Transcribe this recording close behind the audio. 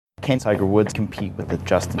Can Tiger Woods compete with the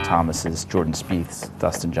Justin Thomases, Jordan Spieths,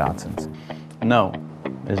 Dustin Johnsons? No,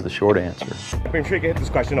 is the short answer. I'm sure you get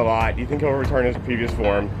this question a lot. Do you think he'll return his previous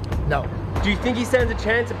form? No. Do you think he stands a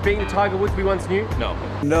chance of being the Tiger Woods we once knew? No.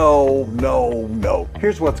 No.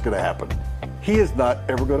 Here's what's going to happen. He is not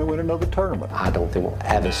ever going to win another tournament. I don't think we'll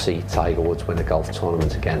ever see Tiger Woods win a golf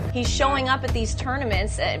tournament again. He's showing up at these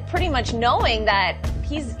tournaments pretty much knowing that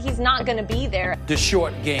he's not going to be there. The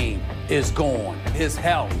short game is gone. His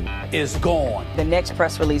health is gone. The next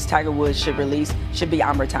press release Tiger Woods should release should be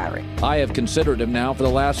 "I'm retiring." I have considered him now for the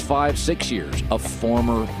last 5-6 years a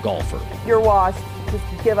former golfer. You're washed. Just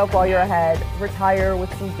give up while you're ahead. Retire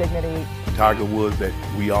with some dignity. Tiger Woods that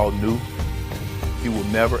we all knew, he will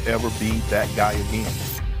never, ever be that guy again.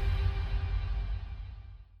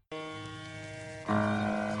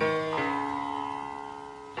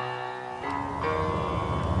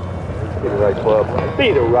 Be the right club.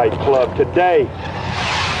 Be the right club today.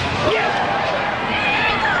 Yes!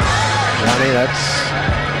 Johnny, that's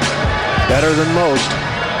better than most.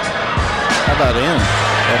 How about in?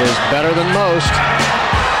 That is better than most.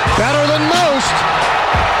 Better than most!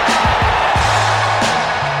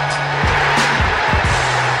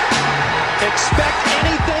 Expect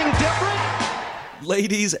anything different?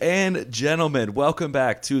 Ladies and gentlemen, welcome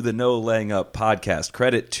back to the No Laying Up podcast.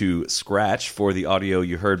 Credit to Scratch for the audio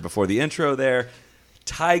you heard before the intro there.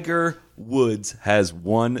 Tiger Woods has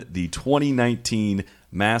won the 2019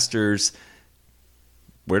 Masters.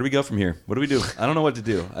 Where do we go from here? What do we do? I don't know what to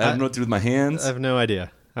do. I don't know what to do with my hands. I have no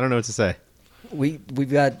idea. I don't know what to say. We've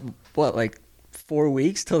got, what, like 4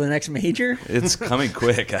 weeks till the next major? It's coming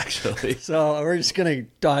quick, actually. So we're just going to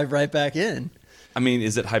dive right back in. I mean,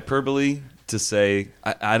 is it hyperbole to say,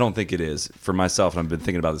 I don't think it is. For myself, and I've been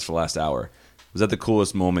thinking about this for the last hour, was that the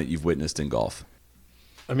coolest moment you've witnessed in golf?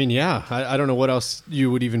 I mean, yeah. I don't know what else you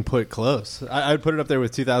would even put close. I would put it up there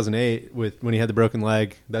with 2008 when he had the broken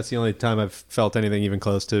leg. That's the only time I've felt anything even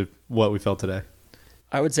close to what we felt today.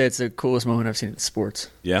 I would say it's the coolest moment I've seen in sports.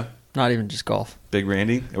 Yeah? Not even just golf. Big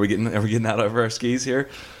Randy, are we getting out over our skis here?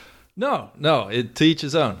 No. To each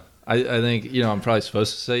his own. I think I'm probably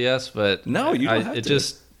supposed to say yes, but no, you don't have to. It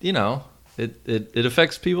just it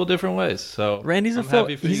affects people different ways. So Randy's a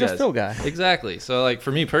Phil guy. Exactly. So like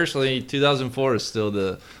for me personally, 2004 is still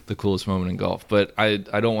the coolest moment in golf. But I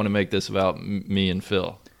don't want to make this about me and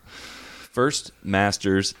Phil. First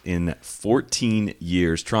Masters in 14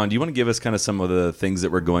 years. Tron, do you want to give us kind of some of the things that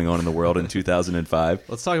were going on in the world in 2005?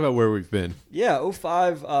 Let's talk about where we've been. Yeah,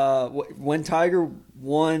 2005, when Tiger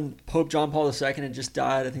won, Pope John Paul II had just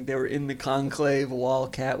died. I think they were in the conclave while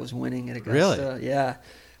Cat was winning at Augusta. Really? Yeah.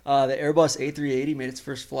 The Airbus A380 made its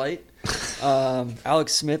first flight.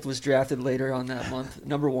 Alex Smith was drafted later on that month,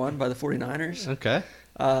 number 1 by the 49ers. Okay.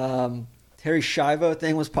 Terry Schiavo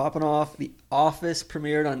thing was popping off. The Office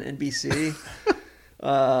premiered on NBC.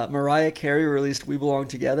 Mariah Carey released We Belong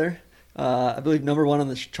Together. I believe number 1 on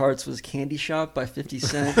the charts was Candy Shop by 50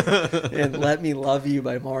 Cent and Let Me Love You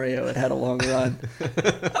by Mario. It had a long run.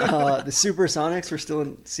 The Supersonics were still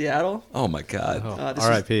in Seattle. Oh, my God.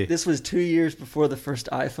 R.I.P. This was 2 years before the first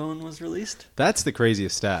iPhone was released. That's the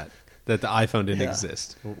craziest stat, that the iPhone didn't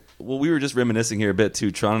exist. Well, we were just reminiscing here a bit,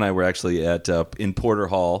 too. Tron and I were actually in Porter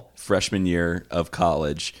Hall, freshman year of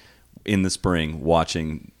college, in the spring,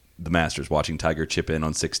 watching the Masters, watching Tiger chip in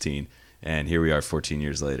on 16. And here we are 14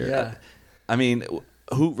 years later. Yeah. I mean,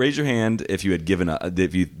 raise your hand if you had given up,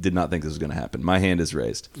 if you did not think this was going to happen. My hand is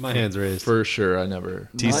raised. My hand's raised. For sure, I never.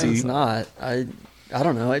 TC? Mine's not. I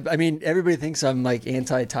don't know. I mean, everybody thinks I'm like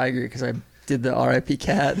anti-Tiger because I did the RIP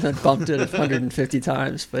Cat and then bumped it 150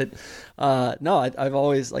 times. But no, I've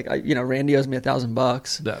always, Randy owes me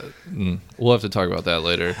 $1,000. We'll have to talk about that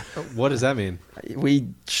later. What does that mean? We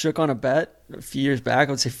shook on a bet a few years back,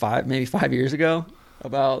 I would say maybe 5 years ago,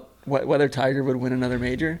 about whether Tiger would win another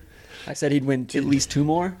major. I said he'd win at least 2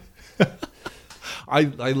 more. I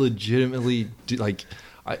legitimately do,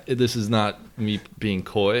 this is not me being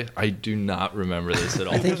coy. I do not remember this at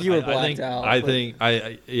all. I think you were blacked out.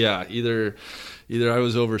 Either I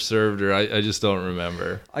was overserved or I just don't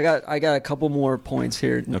remember. I got a couple more points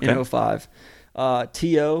here in 2005.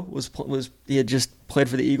 T.O. he had just played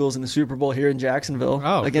for the Eagles in the Super Bowl here in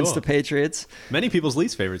Jacksonville against the Patriots. Many people's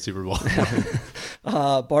least favorite Super Bowl.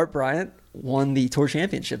 Bart Bryant won the Tour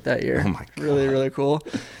Championship that year. Oh my God. Really, really cool.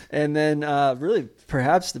 And then really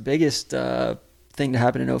perhaps the biggest thing to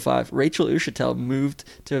happen in 2005, Rachel Uchitel moved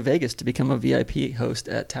to Vegas to become a VIP host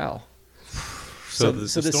at Tao. So the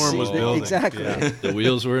storm was building. Exactly. Yeah. The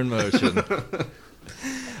wheels were in motion.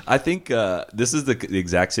 I think this is the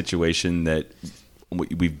exact situation that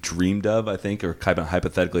we've dreamed of, I think, or kind of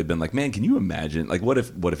hypothetically been like, man, can you imagine? Like, what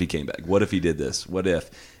if he came back? What if he did this? What if?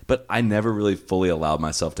 But I never really fully allowed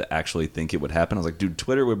myself to actually think it would happen. I was like, dude,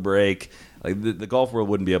 Twitter would break. Like the golf world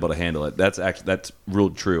wouldn't be able to handle it. That's real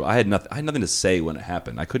true. I had nothing to say when it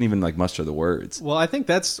happened. I couldn't even like muster the words. Well, I think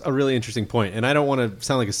that's a really interesting point, and I don't want to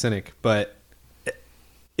sound like a cynic, but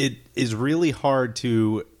it is really hard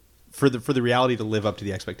for the reality to live up to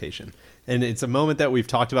the expectation. And it's a moment that we've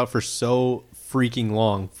talked about for so freaking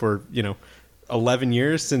long, for 11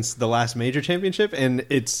 years since the last major championship, and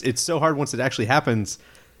it's so hard once it actually happens.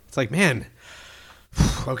 It's like, man,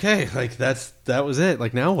 okay, like that was it.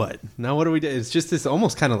 Like now what? Now what do we do? It's just this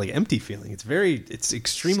almost kind of like empty feeling. It's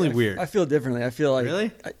extremely weird. I feel differently. I feel like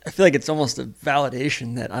I feel like it's almost a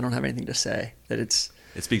validation that I don't have anything to say. That it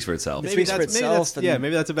speaks for itself. Maybe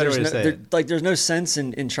that's a better way to say it. Like there's no sense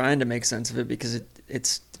in trying to make sense of it because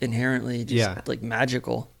it's inherently just like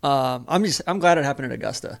magical. I'm glad it happened at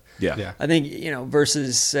Augusta. Yeah. I think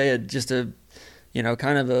versus say just a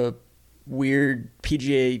kind of a weird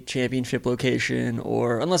PGA Championship location,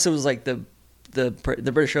 or unless it was like the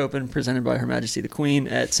British Open presented by Her Majesty the Queen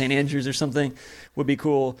at St. Andrews or something, would be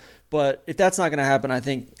cool. But if that's not going to happen, I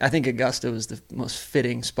think Augusta was the most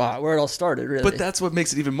fitting spot where it all started, really. But that's what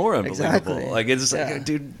makes it even more unbelievable. Exactly. Like it's just like,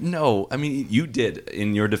 dude, no. I mean, you did,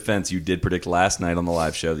 in your defense, you did predict last night on the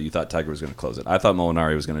live show that you thought Tiger was going to close it. I thought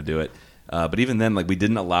Molinari was going to do it. But even then, like, we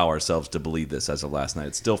didn't allow ourselves to believe this as of last night.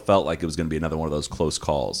 It still felt like it was going to be another one of those close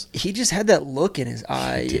calls. He just had that look in his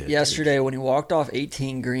eye yesterday when he walked off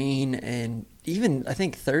 18 green, and even I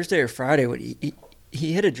think Thursday or Friday when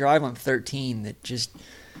he hit a drive on 13 that just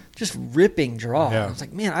ripping draw. Yeah. I was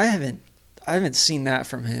like, man, I haven't seen that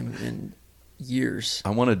from him in years.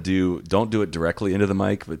 I want to don't do it directly into the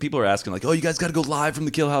mic, but people are asking like, oh, you guys got to go live from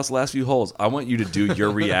the Kill House last few holes. I want you to do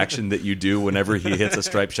your reaction that you do whenever he hits a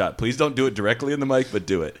stripe shot. Please don't do it directly in the mic, but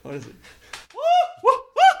do it. What is it?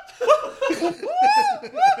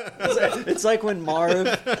 It's like when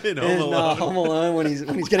Marv in Home Alone when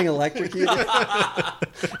he's getting electrocuted,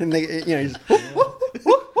 and he's.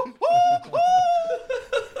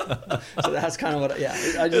 So that's kind of what.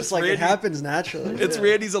 I just like Randy, it happens naturally. It's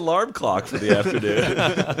Randy's alarm clock for the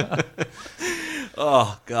afternoon.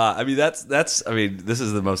 Oh God! I mean, that's. I mean, this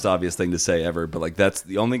is the most obvious thing to say ever, but like, that's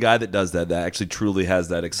the only guy that does that actually truly has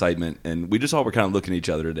that excitement. And we just all were kind of looking at each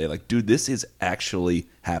other today, like, dude, this is actually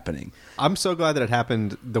happening. I'm so glad that it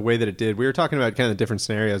happened the way that it did. We were talking about kind of the different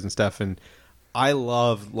scenarios and stuff, and I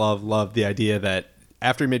love the idea that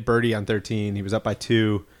after he made birdie on 13, he was up by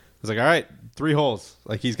 2. I was like, all right, 3 holes.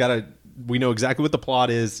 Like he's got to. We know exactly what the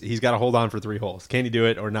plot is. He's got to hold on for 3 holes. Can he do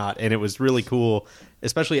it or not? And it was really cool,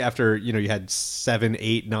 especially after you had 7,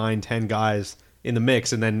 8, 9, 10 guys in the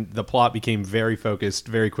mix, and then the plot became very focused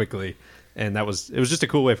very quickly, and it was just a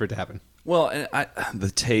cool way for it to happen. Well, and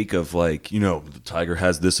the take of like the Tiger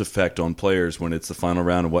has this effect on players when it's the final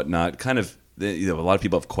round and whatnot, kind of. A lot of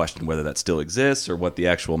people have questioned whether that still exists or what the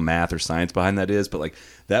actual math or science behind that is. But like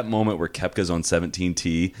that moment where Koepka's on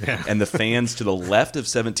 17T and the fans to the left of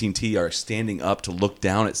 17T are standing up to look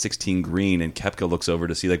down at 16 green, and Koepka looks over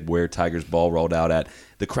to see like where Tiger's ball rolled out at.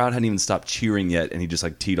 The crowd hadn't even stopped cheering yet, and he just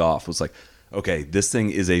like teed off. It was like, okay, this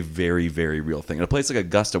thing is a very, very real thing. In a place like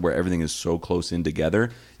Augusta where everything is so close in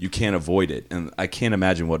together, you can't avoid it. And I can't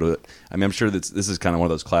imagine I'm sure that this is kind of one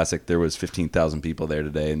of those classic, there was 15,000 people there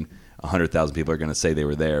today, and 100,000 people are going to say they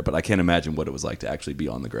were there, but I can't imagine what it was like to actually be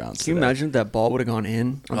on the ground. Can you imagine if that ball would have gone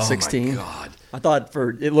in on 16? Oh, my God. I thought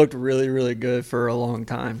it looked really, really good for a long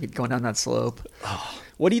time. He'd gone down that slope. Oh.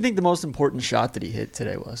 What do you think the most important shot that he hit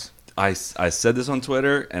today was? I said this on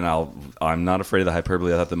Twitter, and I'm not afraid of the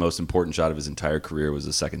hyperbole. I thought the most important shot of his entire career was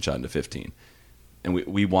the second shot into 15. And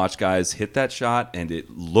we watch guys hit that shot, and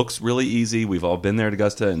it looks really easy. We've all been there at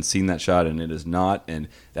Augusta and seen that shot, and it is not. And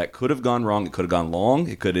that could have gone wrong. It could have gone long.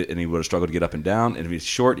 And he would have struggled to get up and down. And if he's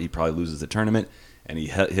short, he probably loses the tournament. And he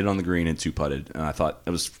hit it on the green and 2-putted. And I thought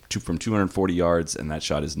it was from 240 yards, and that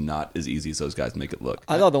shot is not as easy as those guys make it look.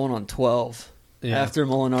 I thought the one on 12 after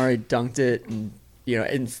Molinari dunked it, and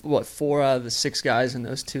and 4 out of the 6 guys in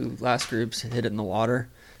those 2 last groups hit it in the water.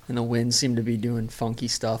 And the wind seemed to be doing funky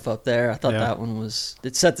stuff up there. I thought that one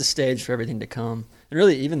it set the stage for everything to come. And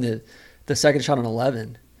really, even the second shot on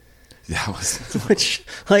 11. Yeah, it was. Which,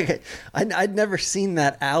 like, I'd never seen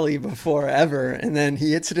that alley before, ever. And then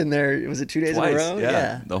he hits it in there, was it 2 days Twice, in a row?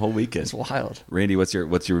 Yeah, the whole weekend. It's wild. Randy, what's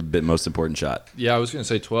your most important shot? Yeah, I was going to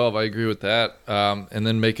say 12. I agree with that. And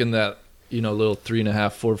then making that, little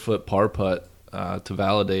 3.5, 4 foot par putt to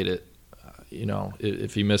validate it.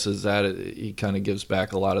 If he misses that, he kind of gives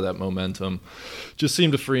back a lot of that momentum. Just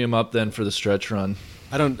seemed to free him up then for the stretch run.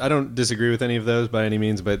 I don't disagree with any of those by any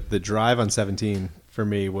means, but the drive on 17 for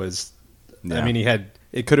me was, Yeah. I mean,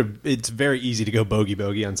 it's very easy to go bogey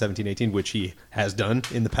on 17-18, which he has done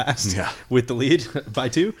in the past with the lead by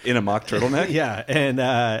 2. In a mock turtleneck? Yeah. And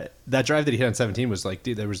that drive that he hit on 17 was like,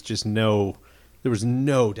 dude, there was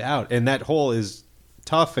no doubt. And that hole is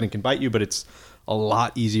tough and it can bite you, but it's a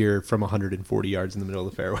lot easier from 140 yards in the middle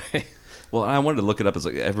of the fairway. Well, I wanted to look it up. As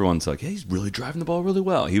like everyone's like, hey, he's really driving the ball really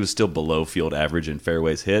well. He was still below field average in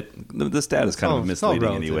fairways hit. The stat is kind of misleading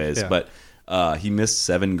anyways. Yeah. But he missed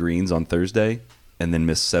 7 greens on Thursday and then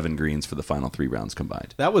missed 7 greens for the final 3 rounds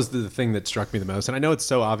combined. That was the thing that struck me the most. And I know it's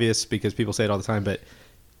so obvious because people say it all the time, but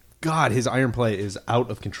God, his iron play is out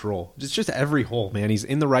of control. It's just every hole, man. He's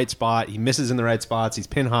in the right spot. He misses in the right spots. He's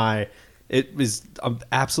pin high. It was an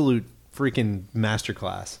absolute freaking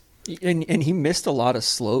masterclass. And he missed a lot of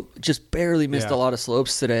slope, just barely missed a lot of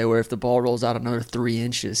slopes today, where if the ball rolls out another 3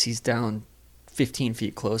 inches, he's down 15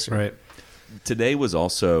 feet closer. Right. Today was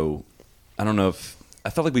also, I don't know if,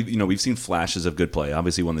 I felt like we've seen flashes of good play.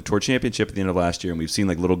 Obviously won the Tour Championship at the end of last year, and we've seen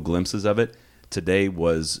like little glimpses of it. Today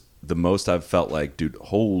was the most I've felt like, dude,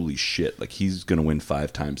 holy shit, like he's going to win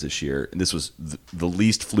 5 times this year. And this was the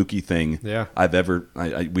least fluky thing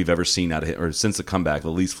we've ever seen out of him, or since the comeback, the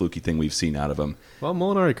least fluky thing we've seen out of him. Well,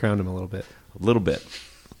 Molinari crowned him a little bit. A little bit.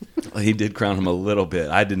 He did crown him a little bit.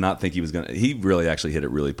 I did not think he was going to. He really actually hit it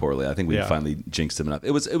really poorly. I think we finally jinxed him enough. It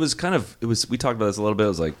was we talked about this a little bit. It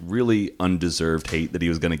was like really undeserved hate that he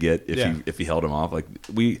was going to get if he held him off. Like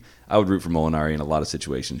I would root for Molinari in a lot of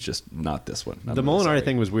situations, just not this one. The Molinari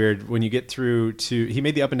thing was weird when you get through to, he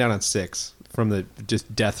made the up and down on 6 from the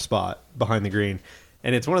just death spot behind the green.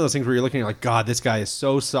 And it's one of those things where you're looking at like, God, this guy is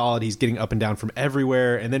so solid. He's getting up and down from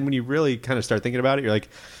everywhere. And then when you really kind of start thinking about it, you're like,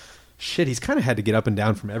 shit, he's kind of had to get up and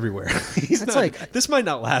down from everywhere. This might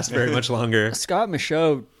not last very much longer. Scott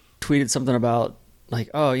Michaud tweeted something about like,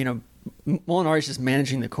 oh, Molinari's just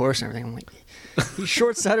managing the course and everything. I'm like, he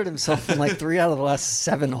short-sighted himself in like 3 out of the last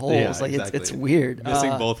 7 holes. Yeah, like exactly. it's weird.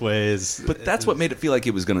 Missing both ways. But that's what made it feel like he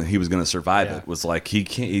was gonna survive. It was like he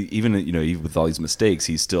can't even with all these mistakes,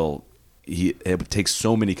 it would take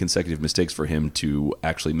so many consecutive mistakes for him to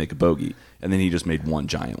actually make a bogey, and then he just made one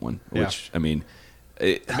giant one, which I mean.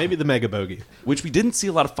 Maybe the mega bogey, which we didn't see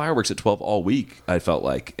a lot of fireworks at 12 all week. I felt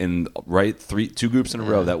like, and two groups in a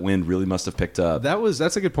row, that wind really must have picked up.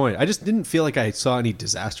 That's a good point. I just didn't feel like I saw any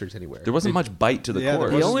disasters anywhere. There wasn't much bite to the course.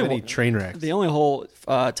 There wasn't any train wrecks. The only hole,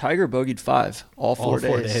 Tiger bogeyed 5 all 4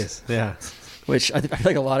 days. Yeah. Which I feel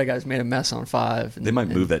like a lot of guys made a mess on 5. They might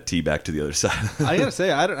move that tee back to the other side. I gotta say,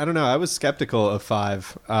 I don't know. I was skeptical of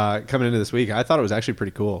 5 coming into this week. I thought it was actually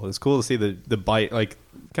pretty cool. It was cool to see the bite, like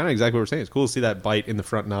kind of exactly what we're saying. It's cool to see that bite in the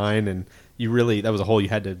front 9, and that was a hole you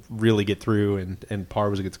had to really get through, and par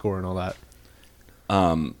was a good score and all that.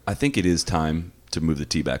 I think it is time to move the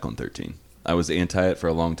tee back on 13. I was anti it for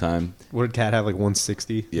a long time. What did Cat have, like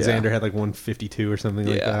 160? Yeah. Xander had like 152 or something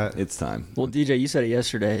like that. It's time. Well, DJ, you said it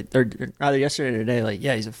yesterday, or either yesterday or today. Like,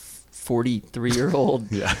 he's a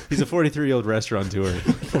 43-year-old. Yeah, he's a 43-year-old restaurateur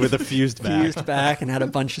with a fused back, and had a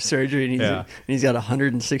bunch of surgery, and he's got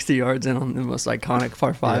 160 yards in on the most iconic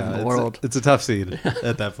par 5 in the world. It's a tough scene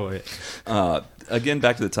at that point. Again,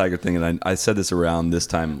 back to the Tiger thing, and I said this around this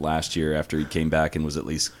time last year after he came back and was at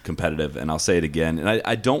least competitive, and I'll say it again, and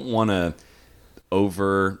I don't want to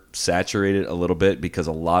oversaturate it a little bit because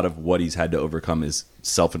a lot of what he's had to overcome is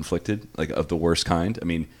self-inflicted, like of the worst kind. I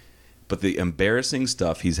mean, but the embarrassing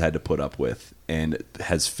stuff he's had to put up with and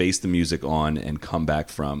has faced the music on and come back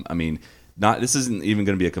from. I mean, this isn't even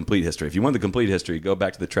going to be a complete history. If you want the complete history, go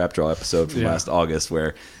back to the Trap Draw episode from last August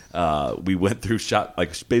where we went through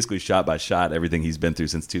basically shot by shot everything he's been through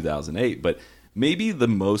since 2008. But maybe the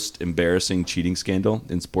most embarrassing cheating scandal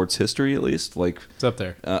in sports history, at least. It's up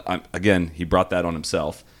there. Again, he brought that on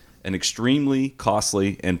himself. An extremely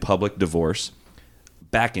costly and public divorce,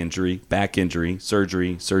 back injury,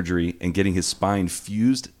 surgery, and getting his spine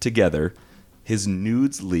fused together. His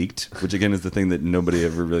nudes leaked, which again is the thing that nobody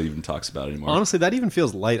ever really even talks about anymore. Honestly, that even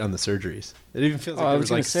feels light on the surgees. It even feels like there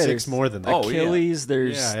was like 6 more than that. Achilles,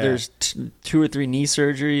 there's 2 or 3 knee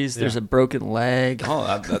surgeries. There's a broken leg.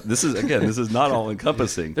 This is not all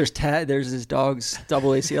encompassing. There's his dog's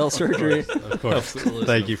double ACL surgery. Of course.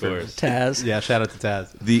 Thank you for Taz. Yeah, shout out to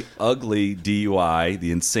Taz. The ugly DUI,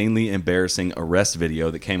 the insanely embarrassing arrest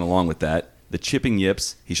video that came along with that. The chipping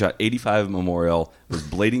yips. He shot 85 at Memorial, was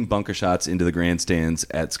blading bunker shots into the grandstands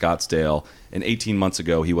at Scottsdale, and 18 months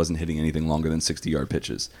ago he wasn't hitting anything longer than 60-yard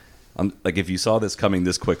pitches. If you saw this coming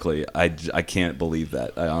this quickly, I can't believe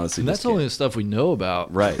that. I honestly that's only the stuff we know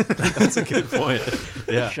about. Right. That's a good point.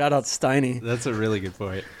 Yeah. Shout out Steiny. That's a really good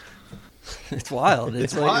point. It's wild.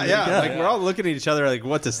 It's like, we're all looking at each other like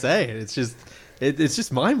what to say. It's just It's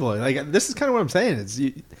just mind blowing. Like, this is kind of what I'm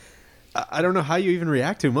saying. I don't know how you even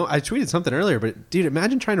react to him. I tweeted something earlier, but dude,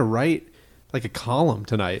 imagine trying to write like a column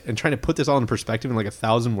tonight and trying to put this all in perspective in like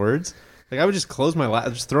 1,000 words. Like, I would just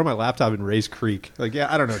just throw my laptop in Ray's Creek. Like,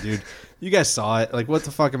 yeah, I don't know, dude. You guys saw it. Like, what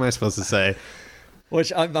the fuck am I supposed to say?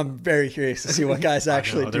 Which I'm very curious to see what guys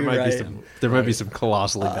actually do. There might be some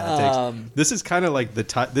colossally bad takes. This is kind of like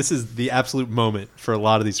this is the absolute moment for a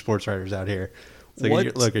lot of these sports writers out here. It's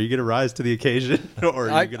like, look, are you going to rise to the occasion, or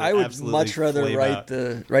are you going to I would much rather write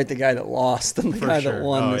the guy that lost than the guy that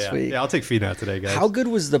won this week. Yeah, I'll take Finau today, guys. How good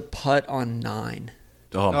was the putt on 9?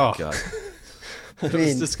 Oh my god. It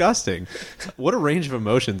was disgusting. What a range of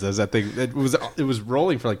emotions as that thing. It was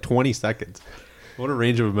rolling for like 20 seconds. What a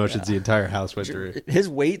range of emotions the entire house went through. His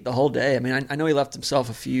weight the whole day. I mean, I know he left himself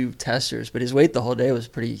a few testers, but his weight the whole day was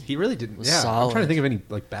pretty. He really didn't. Was solid. I'm trying to think of any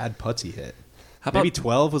like bad putts he hit. Maybe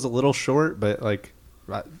 12 was a little short, but like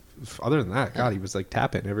other than that, God, he was like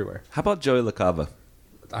tapping everywhere. How about Joey LaCava?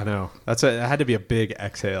 I know. It had to be a big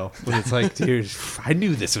exhale. When it's like, dude, I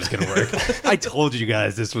knew this was going to work. I told you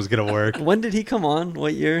guys this was going to work. When did he come on?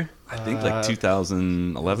 What year? I think like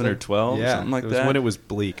 2011 or 12, something like that. When it was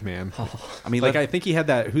bleak, man. I mean, like I think he had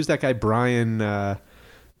that. Who's that guy? Brian Bell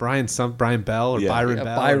or Byron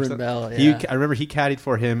Bell. Byron Bell. Yeah. I remember he caddied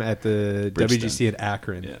for him at the Bridgestone. WGC at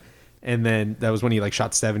Akron. Yeah. And then that was when he like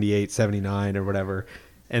shot 78, 79 or whatever.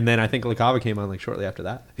 And then I think LaCava came on like shortly after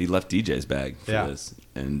that. He left DJ's bag for this,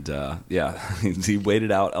 and he waited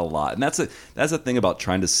out a lot. And that's the thing about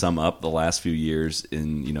trying to sum up the last few years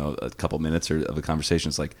in a couple minutes of a conversation.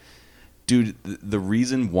 It's like, dude, the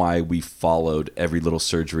reason why we followed every little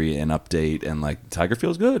surgery and update and like Tiger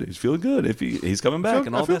feels good, he's feeling good, if he's coming back,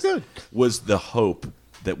 and all this was the hope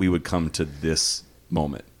that we would come to this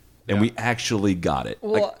moment. And we actually got it.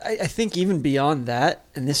 Well, I think even beyond that,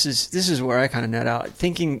 and this is where I kind of net out,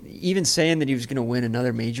 even saying that he was going to win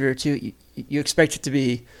another major or two, you expect it to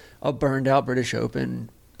be a burned out British Open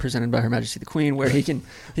presented by Her Majesty the Queen, where he can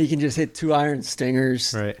just hit 2-iron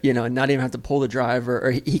stingers, right, and not even have to pull the driver,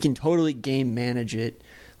 or he can totally game manage it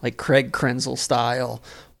like Craig Krenzel style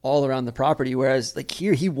all around the property. Whereas like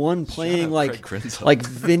here, he won playing like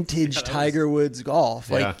vintage Tiger Woods golf,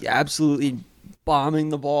 like absolutely bombing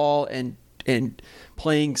the ball and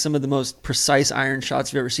playing some of the most precise iron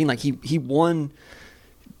shots you've ever seen. Like he won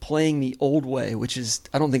playing the old way, which is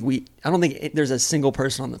I don't think there's a single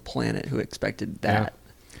person on the planet who expected that.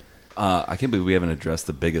 I can't believe we haven't addressed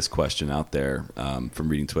the biggest question out there from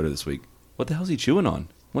reading Twitter this week. What the hell's he chewing on?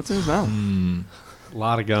 What's in his mouth? A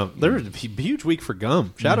lot of gum. There was a huge week for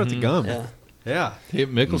gum. Shout out to gum. Yeah.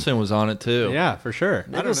 Mickelson was on it too. Yeah, for sure.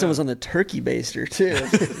 Mickelson was on the turkey baster too.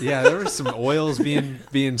 Yeah, there was some oils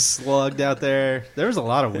being slugged out there. There was a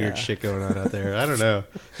lot of weird shit going on out there. I don't know.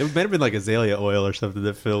 It might have been like azalea oil or something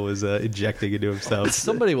that Phil was injecting into himself.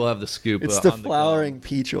 Somebody will have the scoop. It's the flowering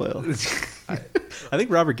peach oil. I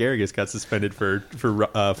think Robert Garrigus got suspended for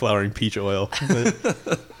flowering peach oil.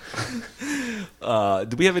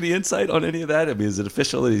 Do we have any insight on any of that? I mean, is it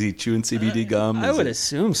official? Is he chewing CBD gum? I would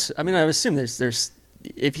assume so. I mean, I would assume there's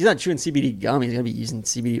if he's not chewing CBD gum, he's going to be using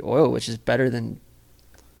CBD oil, which is better than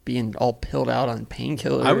being all pilled out on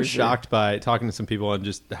painkillers. I was shocked by talking to some people on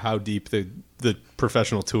just how deep the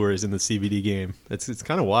professional tour is in the CBD game. It's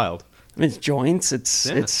kind of wild. I mean, it's joints, it's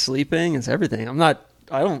sleeping, it's everything. I'm not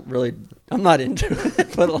into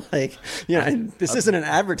it, but like, this isn't an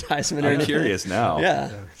advertisement. I'm curious now.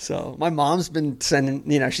 Yeah. So my mom's been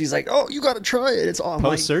sending, she's like, "Oh, you got to try it." It's all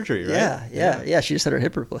post-surgery, right? Yeah. She just had her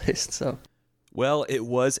hip replaced. So. Well, it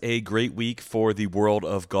was a great week for the world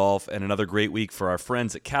of golf, and another great week for our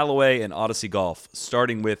friends at Callaway and Odyssey Golf,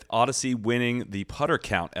 starting with Odyssey winning the putter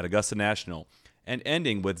count at Augusta National, and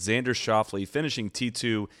ending with Xander Schauffele finishing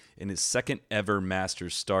T2 in his second ever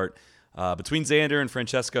Masters start. Between Xander and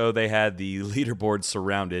Francesco, they had the leaderboard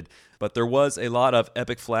surrounded, but there was a lot of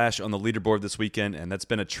epic flash on the leaderboard this weekend, and that's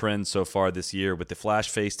been a trend so far this year, with the Flash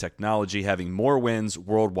Face technology having more wins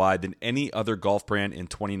worldwide than any other golf brand in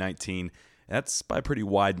 2019. That's by a pretty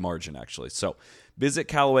wide margin, actually. So visit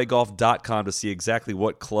CallawayGolf.com to see exactly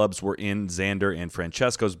what clubs were in Xander and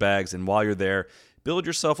Francesco's bags, and while you're there, build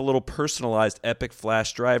yourself a little personalized epic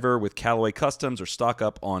flash driver with Callaway Customs, or stock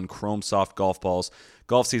up on Chrome Soft golf balls.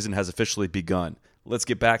 Golf season has officially begun. Let's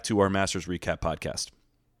get back to our Masters Recap podcast.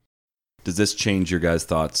 Does this change your guys'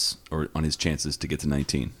 thoughts on his chances to get to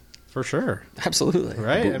 19? For sure. Absolutely.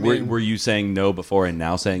 Right? Were you saying no before and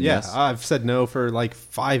now saying yes? Yeah, I've said no for like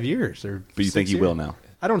 5 years. But you think he will now?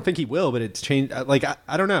 I don't think he will, but it's changed. Like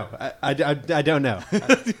I don't know. I don't know.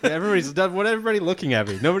 Everybody's done. What everybody looking at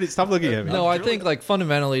me? Nobody stop looking at me. No, I think like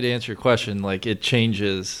fundamentally to answer your question, like it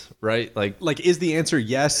changes, right? Like is the answer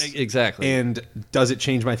yes? Exactly. And does it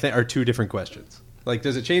change my thing? Are two different questions. Like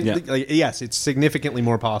does it change? Yeah. Like yes, it's significantly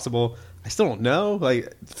more possible. I still don't know.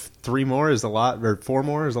 Like 3 more is a lot, or 4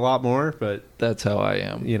 more is a lot more. But that's how I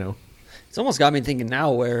am. You know, it's almost got me thinking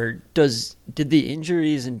now. Where did the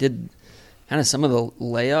injuries and did kind of some of the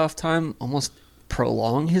layoff time almost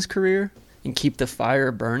prolong his career and keep the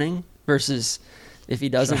fire burning versus if he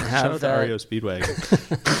doesn't have that REO Speedway.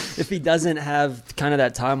 if he doesn't have kind of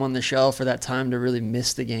that time on the shelf or that time to really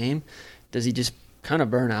miss the game, does he just kind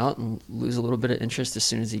of burn out and lose a little bit of interest as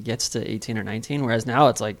soon as he gets to 18 or 19? Whereas now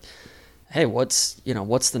it's like, hey, what's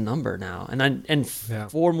the number now? And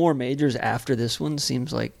 4 more majors after this one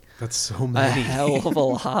seems like that's so many. A hell of a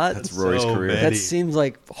lot. That's Rory's career. That seems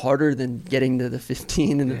like harder than getting to the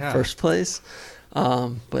 15 in the first place.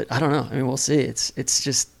 But I don't know. I mean, we'll see. It's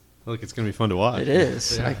just. Look, it's going to be fun to watch. It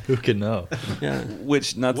is. Yeah. Who can know? Yeah.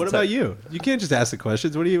 What about you? You can't just ask the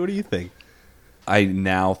questions. What do you think? I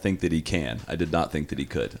now think that he can. I did not think that he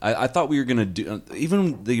could. I thought we were going to do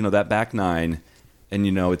even that back 9, and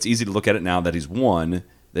it's easy to look at it now that he's won.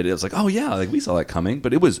 That it was like, oh yeah, like we saw that coming,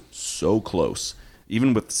 but it was so close.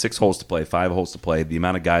 Even with 6 holes to play, 5 holes to play, the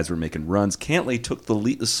amount of guys were making runs. Cantlay took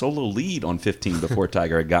the solo lead on 15 before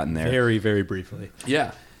Tiger had gotten there. Very, very briefly.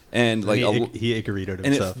 Yeah. And like he Icarito'd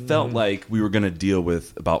himself. And it felt like we were going to deal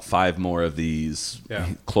with about 5 more of these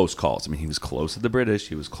close calls. I mean, he was close to the British,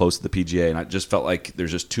 he was close to the PGA, and I just felt like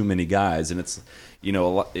there's just too many guys. And it's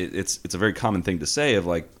it's a very common thing to say of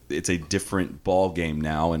like it's a different ball game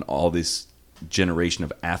now, and all this generation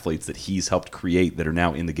of athletes that he's helped create that are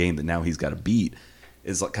now in the game that now he's got to beat.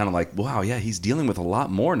 Is kind of like, wow, yeah, he's dealing with a lot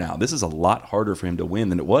more now. This is a lot harder for him to win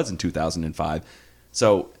than it was in 2005.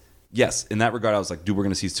 So, yes, in that regard, I was like, dude, we're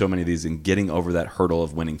going to see so many of these, and getting over that hurdle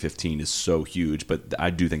of winning 15 is so huge. But I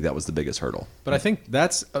do think that was the biggest hurdle. But I think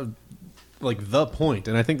that's like the point,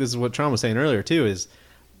 and I think this is what Tron was saying earlier too, is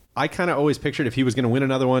I kind of always pictured if he was going to win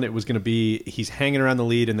another one, it was going to be he's hanging around the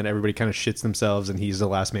lead and then everybody kind of shits themselves and he's the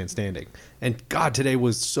last man standing. And God, today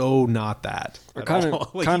was so not that. Or kind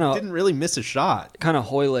of, he didn't really miss a shot. Kind of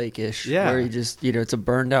Hoylake-ish, where he just, it's a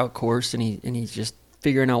burned out course and he's just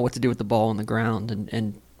figuring out what to do with the ball on the ground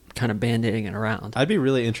and kind of band-aiding it around. I'd be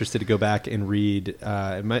really interested to go back and read,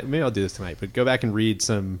 maybe I'll do this tonight, but go back and read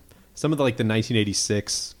some of the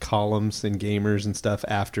 1986 columns and gamers and stuff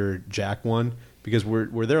after Jack won. Because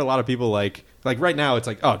were there a lot of people like right now it's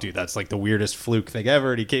like, oh dude, that's like the weirdest fluke thing ever,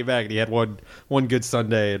 and he came back and he had one good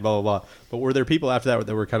Sunday and blah blah blah. But were there people after that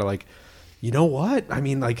were kind of like, you know what? I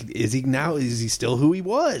mean, like, is he still who he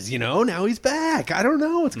was? Now he's back. I don't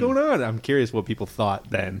know what's going on. I'm curious what people thought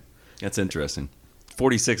then. That's interesting.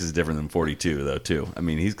 46 is different than 42 though too. I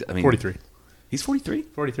mean 43. He's 43.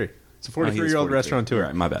 43. It's a 43-year-old restaurateur.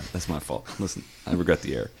 Right, my bad. That's my fault. Listen, I regret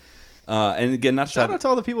the error. And again, shout out to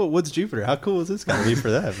all the people at Woods Jupiter. How cool is this going to be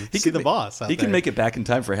for them? He see the boss. He can make it back in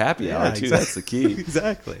time for happy hour too. Exactly. That's the key.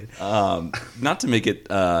 Exactly. Not to make it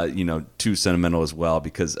too sentimental as well,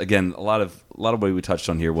 because again, a lot of what we touched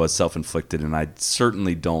on here was self-inflicted, and I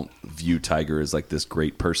certainly don't view Tiger as like this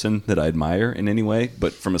great person that I admire in any way.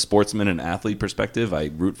 But from a sportsman and athlete perspective, I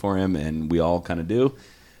root for him, and we all kind of do.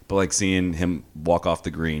 But like seeing him walk off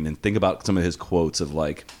the green and think about some of his quotes of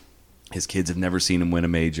like, his kids have never seen him win a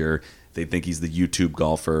major. They think he's the YouTube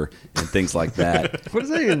golfer and things like that. What does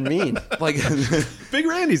that even mean? Like Big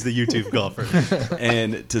Randy's the YouTube golfer.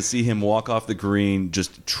 And to see him walk off the green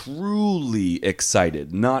just truly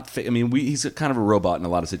excited. He's kind of a robot in a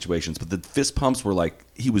lot of situations, but the fist pumps were like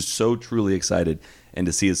he was so truly excited. And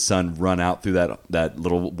to see his son run out through that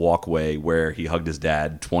little walkway where he hugged his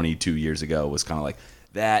dad 22 years ago was kind of like,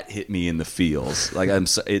 that hit me in the feels. Like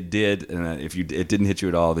it did, and if it didn't hit you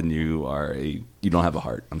at all, then you don't have a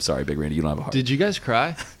heart. I'm sorry, Big Randy, you don't have a heart. Did you guys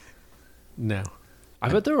cry? No. I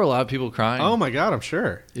bet there were a lot of people crying. Oh my God, I'm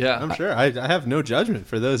sure. Yeah, I'm sure. I have no judgment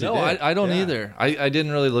for those. No, who did. I don't either. I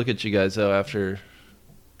didn't really look at you guys though after.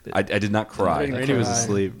 I did not cry. Randy was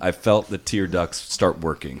asleep. I felt the tear ducts start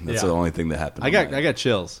working. That's the only thing that happened. I got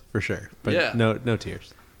chills for sure, but no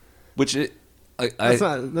tears. Which that's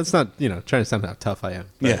not trying to sound how tough I am.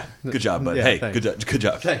 Yeah, good job, bud. Hey, good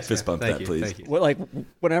job. Thanks, fist bump that, please. Thank you. Well,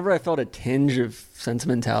 whenever I felt a tinge of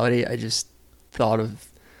sentimentality, I just thought of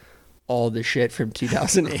all the shit from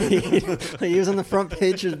 2008. He was on the front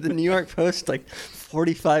page of the New York Post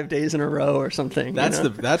 45 days in a row or something.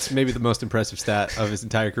 That's maybe the most impressive stat of his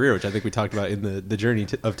entire career, which I think we talked about in the journey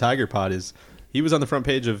of Tiger Pod. Is he was on the front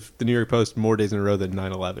page of the New York Post more days in a row than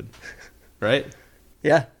 9/11, right?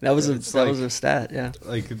 Yeah, that was a stat. Yeah,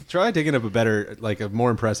 Like, try digging up a more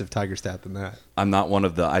impressive Tiger stat than that. I'm not one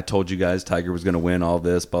of the I told you guys Tiger was going to win all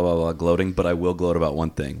this, blah, blah, blah, gloating, but I will gloat about one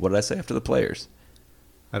thing. What did I say after the Players?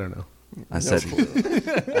 I don't know. I said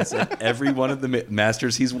every one of the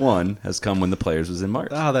Masters he's won has come when the Players was in March.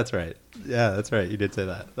 Oh, that's right. Yeah, that's right. You did say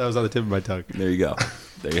that. That was on the tip of my tongue. There you go.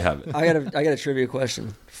 There you have it. I got a trivia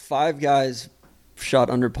question. 5 guys shot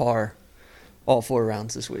under par all 4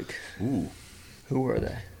 rounds this week. Ooh. Who were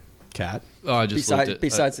they? Cat. Oh, I just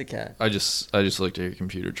besides the cat. I just looked at your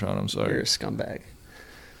computer, Tron. I'm sorry. You're a scumbag.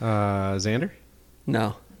 Xander?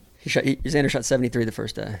 No. Xander shot 73 the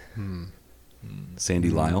first day. Sandy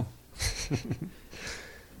Lyle?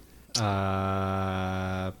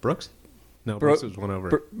 Brooks? No, Brooks was one over.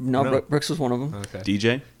 Brooks was one of them.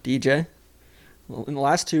 Okay. DJ? Well, and the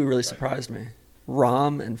last 2 really surprised me.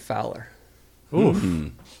 Rahm and Fowler.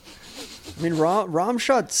 Ooh. I mean, Rahm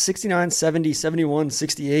shot 69, 70, 71,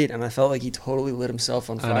 68, and I felt like he totally lit himself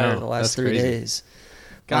on fire the last 3 days.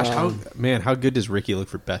 Gosh, how good does Ricky look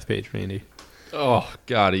for Bethpage, Randy? Oh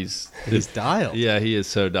God, he's dialed. Yeah, he is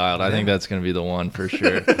so dialed. I think that's going to be the one for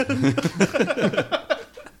sure.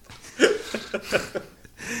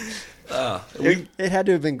 It had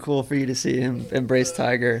to have been cool for you to see him embrace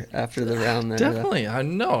Tiger after the round there. Definitely, I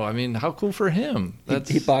know. I mean, how cool for him.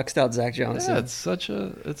 He boxed out Zach Johnson. Yeah,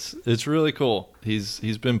 it's really cool.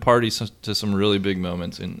 He's been party to some really big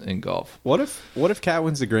moments in golf. What if Cat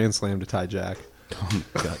wins the Grand Slam to tie Jack? Oh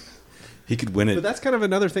my God. He could win it. But that's kind of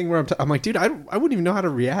another thing where I'm like, dude, I wouldn't even know how to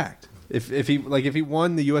react if he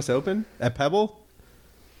won the U.S. Open at Pebble.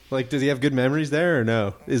 Like, does he have good memories there or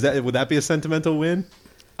no? Would that be a sentimental win?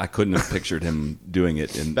 I couldn't have pictured him doing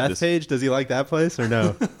it in Bethpage. Does he like that place or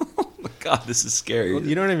no? Oh my God, this is scary. Well,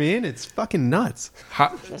 you know what I mean? It's fucking nuts.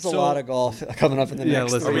 There's a lot of golf coming up in the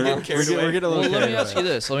next 3 months. We're getting a little let me ask you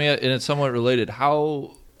this. And it's somewhat related.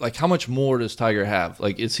 How much more does Tiger have?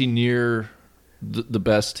 Like, is he near the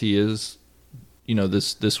best he is?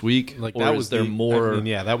 This week. Like, or that is was there more? I mean,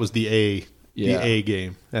 yeah, that was the A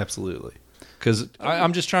game. Absolutely. Because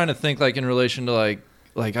I'm just trying to think, like, in relation to like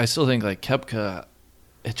I still think like Koepka.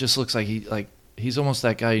 It just looks like he's almost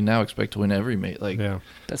that guy you now expect to win every mate. Like,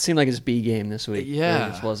 that seemed like his B game this week. Yeah, it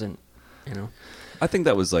just wasn't. I think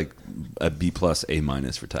that was like a B+, A-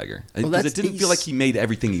 for Tiger. Well, because it didn't feel like he made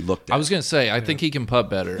everything he looked at. I was gonna say, I think he can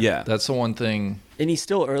putt better. Yeah, that's the one thing. And he's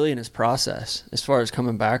still early in his process as far as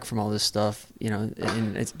coming back from all this stuff,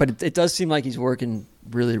 but it does seem like he's working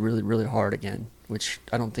really, really, really hard again, which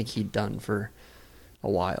I don't think he'd done for a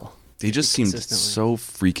while. He just seemed so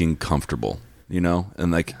freaking comfortable,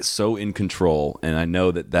 and like so in control. And I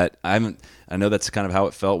know I know that's kind of how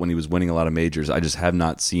it felt when he was winning a lot of majors. I just have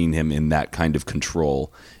not seen him in that kind of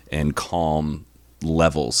control and calm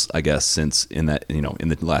levels, I guess, since in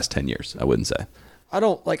the last 10 years, I wouldn't say. I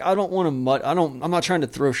don't want to I'm not trying to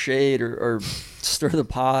throw shade or stir the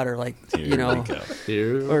pot or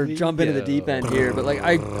or jump into the deep end here, but like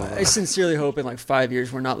I sincerely hope in like 5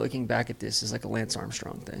 years we're not looking back at this as like a Lance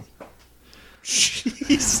Armstrong thing.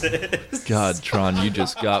 Jesus. God, Tron, you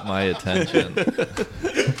just got my attention.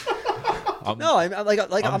 I'm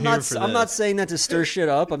not saying that to stir shit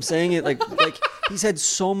up. I'm saying it like he's had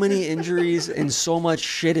so many injuries and so much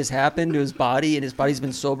shit has happened to his body, and his body's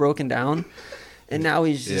been so broken down. And now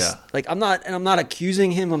he's just I'm not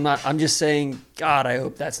accusing him. I'm just saying, God, I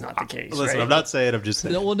hope that's not the case. Listen, right? I'm not saying. I'm just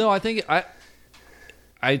saying. No, I think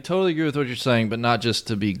I totally agree with what you're saying, but not just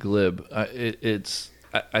to be glib.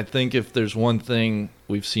 I think if there's one thing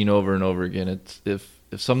we've seen over and over again, it's if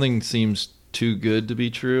something seems too good to be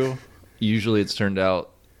true, usually it's turned out,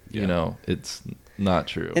 it's not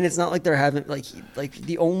true. And it's not like they're having like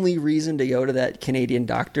the only reason to go to that Canadian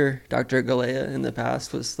doctor, Dr. Galea, in the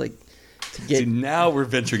past was like to get. See, now we're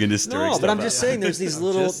venturing into stirring. No, but I'm just saying there's these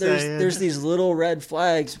little there's these little red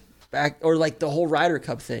flags back, or like the whole Ryder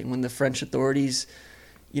Cup thing when the French authorities,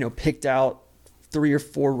 picked out 3 or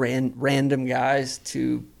 4 random guys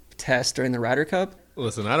to test during the Ryder Cup.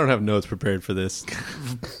 Listen, I don't have notes prepared for this.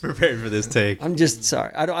 Take. I'm just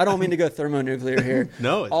sorry. I don't mean to go thermonuclear here.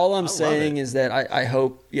 No. All I'm saying is that I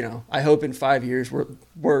hope in 5 years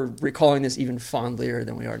we're recalling this even fondlier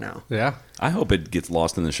than we are now. Yeah. I hope it gets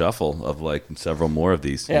lost in the shuffle of like several more of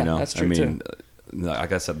these. Yeah, that's true too.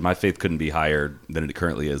 Like I said, my faith couldn't be higher than it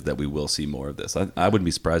currently is that we will see more of this. I wouldn't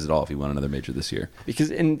be surprised at all if he won another major this year.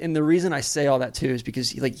 Because and the reason I say all that too is because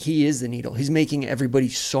he is the needle. He's making everybody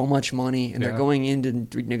so much money, and they're going into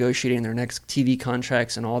negotiating their next TV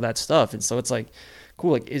contracts and all that stuff. And so it's like,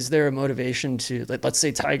 cool. Like, is there a motivation to let's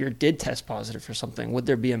say Tiger did test positive for something? Would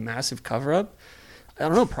there be a massive cover up? I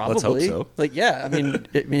don't know. Probably. Let's hope so. I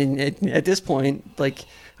mean, at this point,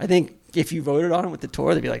 I think if you voted on him with the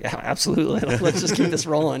tour, they'd be like, absolutely, let's just keep this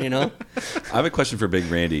rolling, I have a question for Big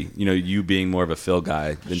Randy. You being more of a Phil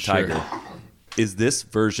guy than Tiger. Is this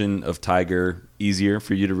version of Tiger easier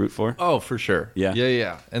for you to root for? Oh, for sure. Yeah.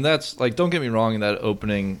 Yeah. And that's like, don't get me wrong, in that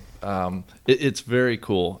opening, it's very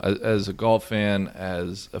cool as a golf fan,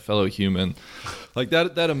 as a fellow human. Like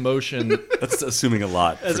that emotion. That's assuming a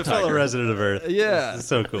lot. As a fellow resident of Earth. Yeah. This is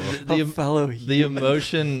so cool. The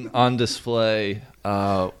emotion on display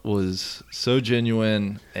was so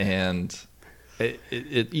genuine, and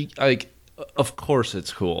it like, of course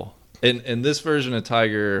it's cool. And this version of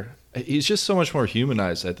Tiger, he's just so much more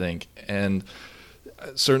humanized, I think, and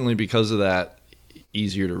certainly because of that,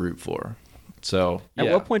 easier to root for. So, At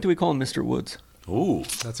what point do we call him Mr. Woods? Ooh,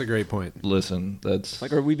 that's a great point. Listen, that's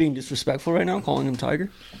like, are we being disrespectful right now, calling him Tiger?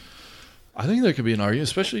 I think there could be an argument,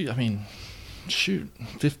 especially, I mean, shoot,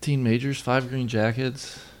 15 majors, 5 green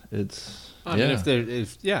jackets. I mean,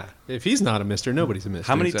 if he's not a mister, nobody's a mister.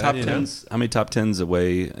 How many top tens? How many top tens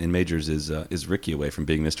away in majors is Ricky away from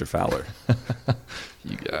being Mr. Fowler?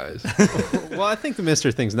 You guys. Well, I think the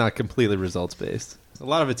mister thing's not completely results based. A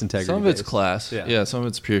lot of it's integrity. Some of it's based. class. Yeah, some of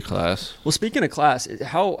it's pure class. Well, speaking of class,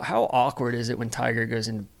 how awkward is it when Tiger goes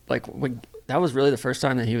in? Like, when that was really the first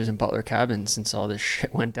time that he was in Butler Cabin since all this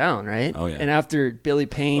shit went down, right? Oh yeah. And after Billy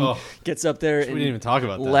Payne gets up there and we didn't even talk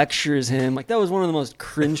about that. lectures him, like that was one of the most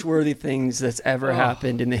cringeworthy things that's ever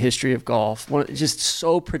happened in the history of golf. Just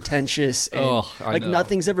so pretentious, and like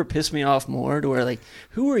nothing's ever pissed me off more. To where, like,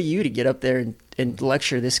 who are you to get up there and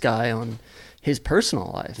lecture this guy on his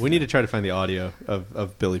personal life? We need to try to find the audio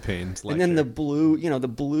of Billy Payne's lecture. And then the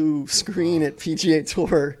blue screen at PGA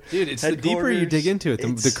Tour. Dude, it's the deeper you dig into it,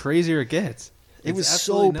 the crazier it gets. It was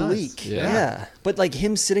so bleak. Yeah. But like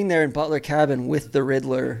him sitting there in Butler Cabin with the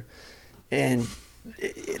Riddler, and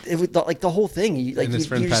it was like the whole thing. You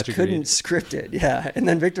just couldn't script it. Yeah. And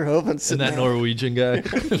then Victor Hovland and that Norwegian guy.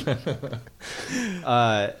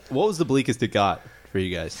 What was the bleakest it got for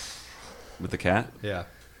you guys? With the cat? Yeah.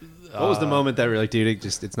 What was the moment that we were like, dude,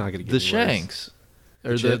 it's not going to get the any shanks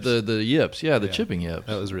worse? or the yips? Yeah, the chipping yips.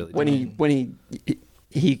 That was really when he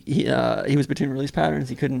was between release patterns.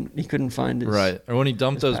 He couldn't find his right. Or when he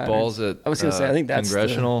dumped those patterns. Balls at I was going to say, I think that's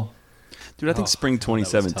Congressional. Dude, I think spring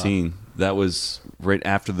 2017. That was right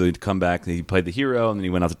after the comeback. He played the hero, and then he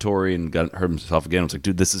went out to Torrey and hurt himself again. I was like,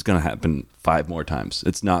 dude, this is going to happen 5 more times.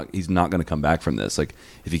 He's not going to come back from this. Like,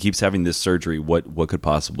 if he keeps having this surgery, what could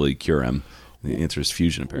possibly cure him? The answer is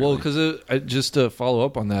fusion, apparently. Well, because just to follow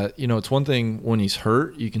up on that, it's one thing when he's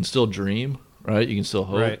hurt, you can still dream, right? You can still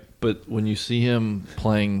hope. Right. But when you see him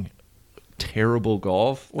playing terrible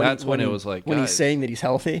golf, that's when it was like, when he's saying that he's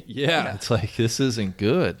healthy. Yeah, it's like, this isn't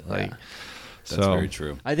good. Like, that's very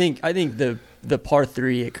true. I think the par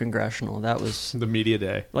 3 at Congressional, that was the media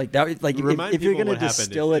day. Like that, like if you're going to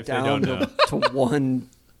distill it down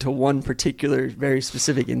to one particular very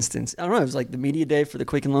specific instance. I don't know. It was like the media day for the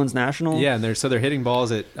Quicken Loans National. Yeah, and they're hitting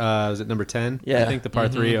balls at was it number 10? Yeah, I think the par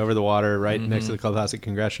 3 over the water, right next to the clubhouse at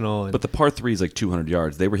Congressional. But the par 3 is like 200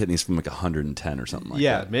 yards. They were hitting these from like 110 or something like that.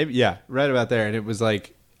 Yeah, maybe. Yeah, right about there. And it was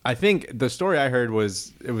like, I think the story I heard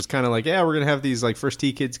was it was kind of like, yeah, we're gonna have these like first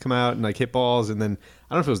tee kids come out and like hit balls, and then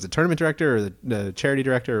I don't know if it was the tournament director or the charity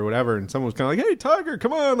director or whatever, and someone was kind of like, hey, Tiger,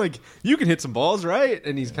 come on, like you can hit some balls, right?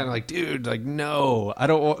 And he's kind of like, dude, like no, I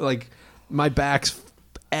don't want, like my back's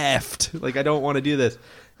effed, like I don't want to do this.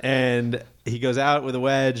 And he goes out with a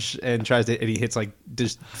wedge and and he hits like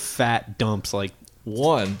just fat dumps, like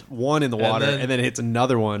one in the water, and then hits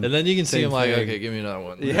another one, and then you can see him like, okay, give me another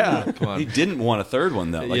one. Yeah, come on. He didn't want a third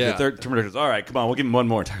one though. Like the third tournament goes, all right, come on, we'll give him one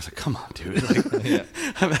more. And Tiger's like, come on, dude, like,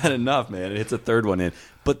 I've had enough, man. It hits a third one in.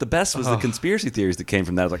 But the best was the conspiracy theories that came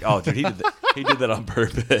from that. I was like, oh, dude, he did that on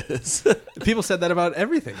purpose. People said that about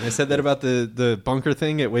everything. They said that about the bunker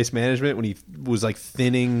thing at Waste Management when he was like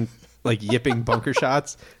thinning, like yipping bunker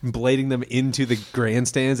shots and blading them into the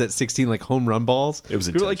grandstands at 16 like home run balls. It was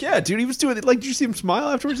people were like, yeah, dude, he was doing it. Like, did you see him smile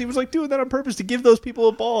afterwards? He was like doing that on purpose to give those people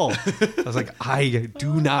a ball. I was like, I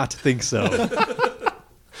do not think so.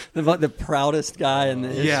 The proudest guy in the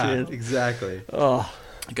history. Yeah, exactly. Oh,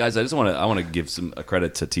 guys, I want to give some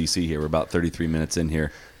credit to TC here. We're about 33 minutes in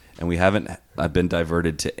here, and I've been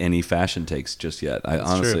diverted to any fashion takes just yet.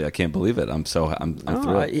 I can't believe it. I'm thrilled.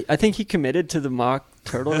 I think he committed to the mock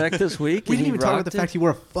turtleneck this week. We didn't even talk about the fact he wore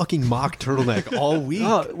a fucking mock turtleneck all week.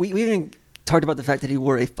 Oh, we even talked about the fact that he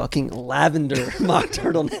wore a fucking lavender mock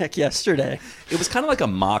turtleneck yesterday. It was kind of like a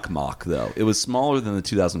mock though. It was smaller than the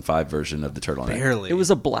 2005 version of the turtleneck. Barely. It was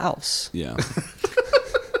a blouse. Yeah.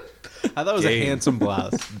 I thought it was a handsome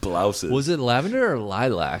blouse. Blouses. Was it lavender or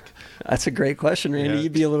lilac? That's a great question, Randy. Yeah.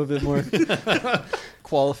 You'd be a little bit more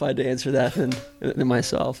qualified to answer that than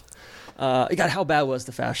myself. God, how bad was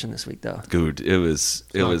the fashion this week, though? Dude,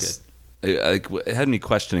 it had me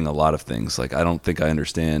questioning a lot of things. Like, I don't think I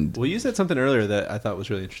understand. Well, you said something earlier that I thought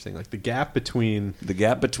was really interesting. Like the gap between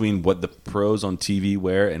what the pros on TV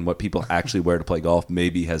wear and what people actually wear to play golf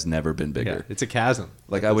maybe has never been bigger. Yeah, it's a chasm.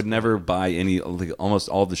 Like, I would never buy almost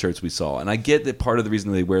all of the shirts we saw. And I get that part of the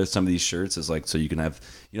reason they wear some of these shirts is like so you can have,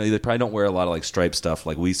 they probably don't wear a lot of like striped stuff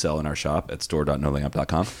like we sell in our shop at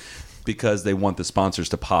store.nolayup.com. Because they want the sponsors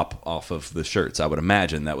to pop off of the shirts. I would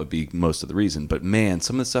imagine that would be most of the reason. But man,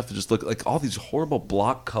 some of the stuff just look like all these horrible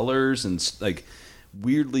block colors and like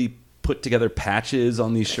weirdly put together patches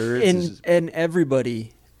on these shirts. And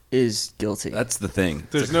everybody is guilty. That's the thing.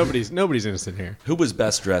 There's nobody's innocent here. Who was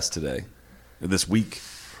best dressed today? This week?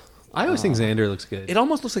 I always think Xander looks good. It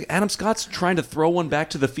almost looks like Adam Scott's trying to throw one back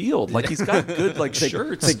to the field. Like he's got good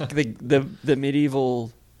shirts. The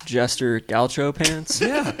medieval Jester Gaucho pants.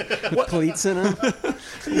 Yeah. With pleats in them.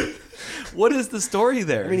 What is the story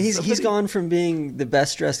there? I mean, he's gone from being the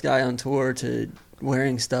best dressed guy on tour to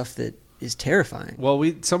wearing stuff that is terrifying. Well,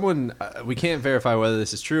 we can't verify whether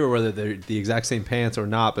this is true or whether they're the exact same pants or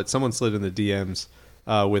not, but someone slid in the DMs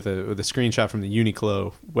with a screenshot from the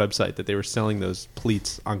Uniqlo website that they were selling those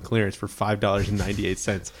pleats on clearance for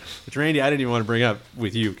 $5.98. Which, Randy, I didn't even want to bring up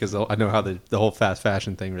with you because I know how the whole fast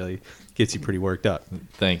fashion thing really gets you pretty worked up.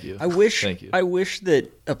 Thank you. I wish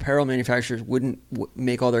that apparel manufacturers wouldn't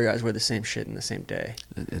make all their guys wear the same shit in the same day.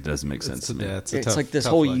 It doesn't make sense to me. Yeah, it's like this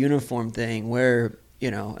whole uniform thing where,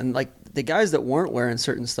 and like the guys that weren't wearing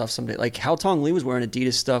certain stuff someday, like Hao Tong Lee was wearing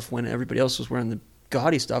Adidas stuff when everybody else was wearing the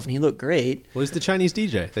gaudy stuff, and he looked great. Well, he's the Chinese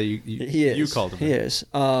DJ that you called him. He is.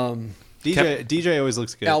 DJ always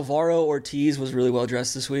looks good. Alvaro Ortiz was really well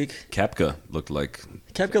dressed this week. Koepka looked good.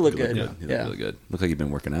 He looked really good. Looked like he'd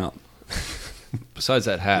been working out. Besides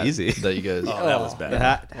that hat Easy. that you guys... that was bad.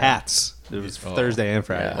 The hats. It was Thursday and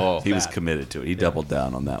Friday. Yeah. He was committed to it. He doubled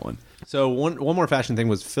down on that one. So one more fashion thing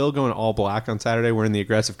was Phil going all black on Saturday, wearing the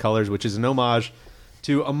aggressive colors, which is an homage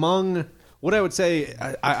to among... What I would say,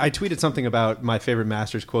 I tweeted something about my favorite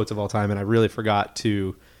Masters quotes of all time, and I really forgot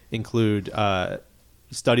to include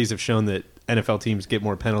studies have shown that NFL teams get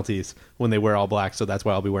more penalties when they wear all black, so that's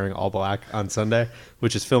why I'll be wearing all black on Sunday,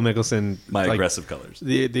 which is Phil Mickelson. Aggressive colors.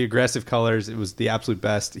 The aggressive colors, it was the absolute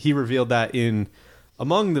best. He revealed that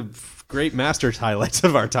among the great Masters highlights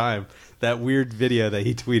of our time, that weird video that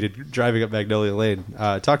he tweeted driving up Magnolia Lane.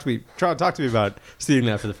 Talk to me about seeing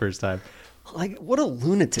that for the first time. Like, what a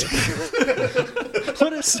lunatic.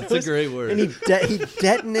 That's a great word. And he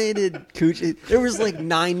detonated Kuchar. There was like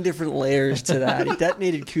 9 different layers to that. He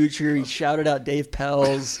detonated Kuchar. He shouted out Dave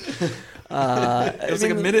Pells. It was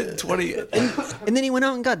like a minute 20. And then he went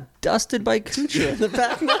out and got dusted by Kuchar in the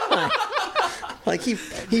back nine. Like, he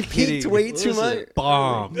peaked way too much.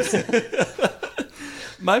 Bombs.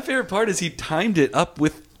 My favorite part is he timed it up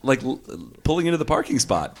with like pulling into the parking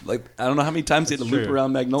spot. Like, I don't know how many times he had to loop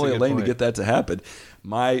around Magnolia Lane to get that to happen.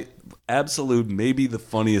 My absolute, maybe the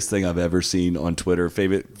funniest thing I've ever seen on Twitter,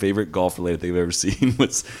 favorite golf related thing I've ever seen,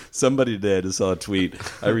 was somebody today. I just saw a tweet.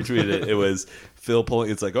 I retweeted it. It was Phil pulling.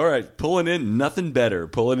 It's like, all right, pulling in nothing better.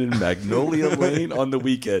 Pulling in Magnolia Lane on the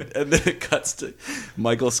weekend, and then it cuts to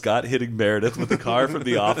Michael Scott hitting Meredith with the car from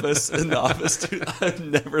The Office. In The Office, dude, I've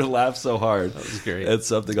never laughed so hard. That was great. At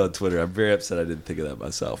something on Twitter. I'm very upset I didn't think of that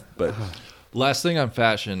myself. But last thing on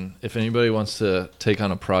fashion, if anybody wants to take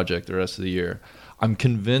on a project the rest of the year, I'm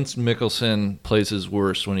convinced Mickelson plays his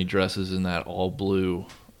worst when he dresses in that all blue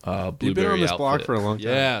blueberry You've been on this outfit. block for a long time.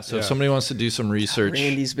 Yeah, so if somebody wants to do some research.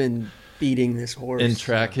 Randy's been beating this horse. And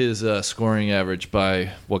track his scoring average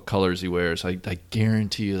by what colors he wears. I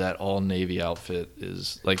guarantee you that all navy outfit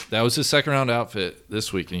is like, that was his second round outfit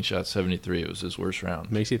this week, and he shot 73. It was his worst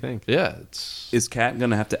round. Makes you think. Yeah. Is Cat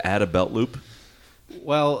going to have to add a belt loop?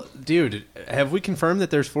 Well, dude, have we confirmed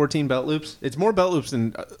that there's 14 belt loops? It's more belt loops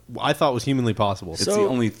than I thought was humanly possible. It's the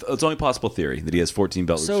only possible theory that he has 14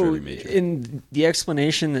 belt loops for every major. In the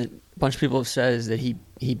explanation that a bunch of people have said is that he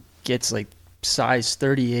gets like size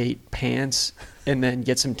 38 pants and then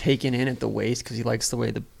gets them taken in at the waist because he likes the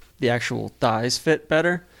way the actual thighs fit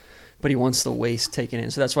better, but he wants the waist taken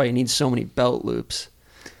in, so that's why he needs so many belt loops.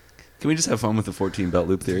 Can we just have fun with the 14 belt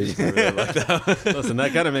loop theory? I really like that. Listen,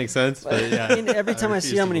 that kind of makes sense. But yeah, I mean, every time I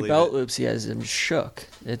see how many belt loops he has, I'm shook.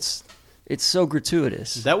 It's so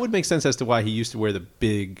gratuitous. That would make sense as to why he used to wear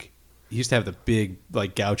he used to have the big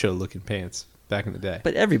like gaucho looking pants back in the day.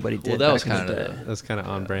 But everybody did. Well, that was kind of that's kind of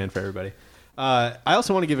on brand for everybody. I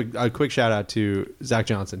also want to give a quick shout out to Zach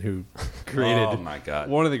Johnson, who created Oh, my God.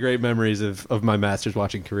 one of the great memories of my Masters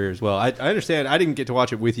watching career as well. I understand. I didn't get to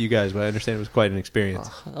watch it with you guys, but I understand it was quite an experience.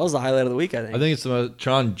 That was the highlight of the week, I think. I think it's the most.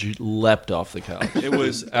 Tron leapt off the couch. It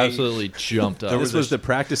was absolutely jumped up. This was the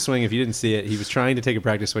practice swing. If you didn't see it, he was trying to take a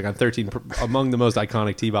practice swing on 13, among the most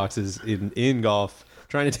iconic tee boxes in golf.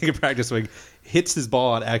 Trying to take a practice swing, hits his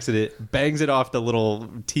ball on accident, bangs it off the little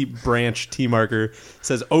tee marker,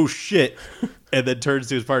 says, "Oh shit," and then turns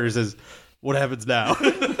to his partner and says, "What happens now?"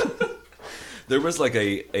 There was like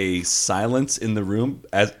a silence in the room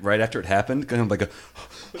right after it happened, kind of like a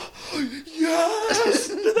yes.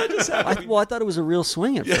 Did that just happen? I thought it was a real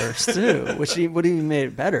swing at first too, which would even made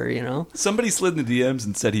it better, you know. Somebody slid in the DMs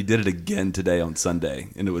and said he did it again today on Sunday,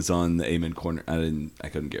 and it was on the Amen corner. I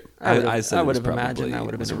couldn't get. I said I it would was have imagined that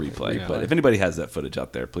would have as a been replay. But if anybody has that footage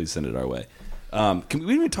out there, please send it our way. We didn't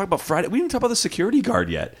even talk about Friday. We didn't even talk about the security guard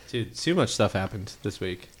yet. Dude, too much stuff happened this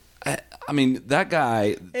week. I mean, that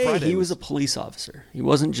guy. Hey, he was a police officer. He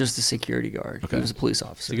wasn't just a security guard. Okay. He was a police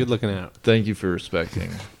officer. It's a good looking out. Thank you for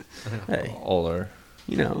respecting all our.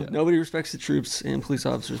 You know, nobody respects the troops and police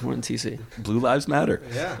officers more than TC. Blue Lives Matter.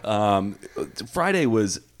 Yeah. Friday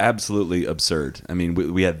was absolutely absurd. I mean,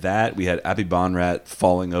 we had that. We had Abby Bonrat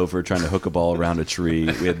falling over trying to hook a ball around a tree.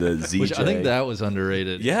 We had the ZJ. Which I think that was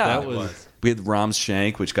underrated. Yeah, that was. We had Ram's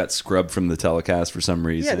Shank, which got scrubbed from the telecast for some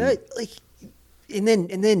reason. Yeah, and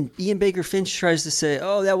then Ian Baker Finch tries to say,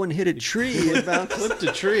 "Oh, that one hit a tree." It Flipped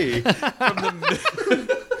a tree.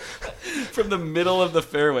 From the middle of the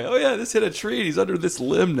fairway. Oh yeah, this hit a tree. And he's under this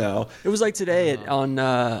limb now. It was like today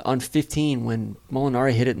on 15 when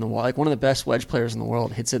Molinari hit it in the water. Like one of the best wedge players in the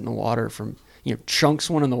world hits it in the water from chunks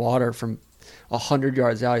one in the water from 100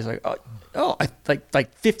 yards out. He's like,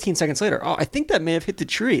 like 15 seconds later. Oh, I think that may have hit the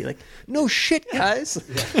tree. Like, no shit, guys.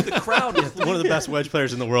 The crowd. One of the best wedge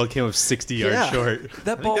players in the world came up 60 yards short.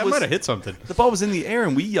 That ball might have hit something. The ball was in the air,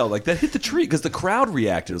 and we yelled like that hit the tree because the crowd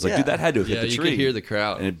reacted. It was like, dude, that had to have hit the tree. Yeah, you could hear the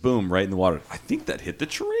crowd, and it boom right in the water. I think that hit the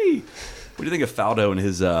tree. What do you think of Faldo and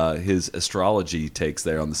his astrology takes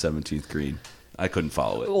there on the 17th green? I couldn't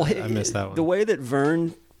follow it. Well, I missed that one. The way that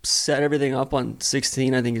Vern set everything up on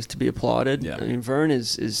 16, I think, is to be applauded. Yeah. I mean, Vern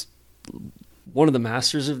is one of the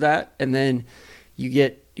masters of that. And then you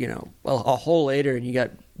get, a hole later and you got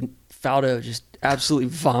Faldo just absolutely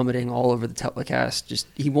vomiting all over the telecast. Just,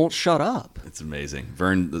 he won't shut up. It's amazing.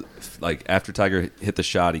 Vern, like after Tiger hit the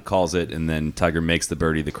shot, he calls it, and then Tiger makes the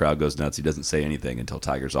birdie. The crowd goes nuts. He doesn't say anything until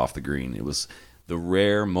Tiger's off the green. It was the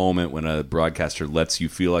rare moment when a broadcaster lets you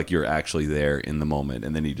feel like you're actually there in the moment,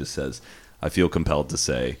 and then he just says, I feel compelled to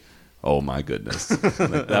say, oh my goodness.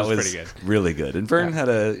 Like, that was pretty good. Really good. And Vern had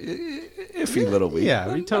a iffy little week.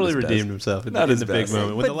 Yeah, he totally redeemed himself in the big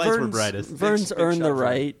moment when the lights were brightest. Vern's earned the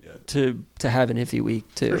right to have an iffy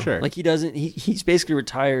week too. For sure. Like he's basically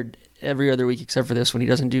retired every other week except for this one. He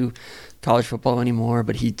doesn't do college football anymore,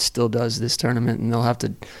 but he still does this tournament, and they'll have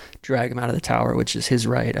to drag him out of the tower, which is his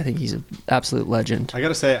right. I think he's an absolute legend. I got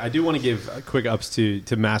to say, I do want to give quick ups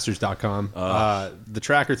to Masters.com. The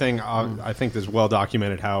tracker thing, I think is well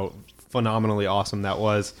documented how phenomenally awesome that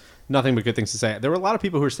was. Nothing but good things to say. There were a lot of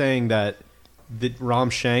people who were saying that Ram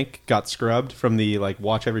Shank got scrubbed from the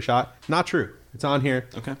watch every shot. Not true. It's on here.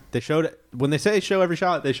 Okay. They showed, when they say show every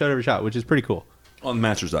shot, they showed every shot, which is pretty cool. On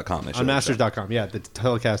Masters.com. On Masters.com, yeah. The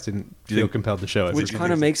telecast didn't feel compelled to show it. Which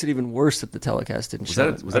kind of makes it even worse that the telecast didn't show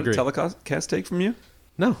it. Was that a telecast take from you?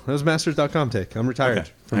 No, that was Masters.com take. I'm retired.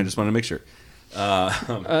 Okay. I just want to make sure.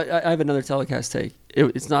 I have another telecast take.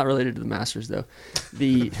 It's not related to the Masters though.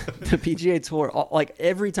 The PGA Tour, like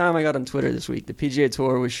every time I got on Twitter this week, the PGA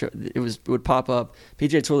Tour it would pop up.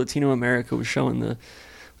 PGA Tour Latino America was showing the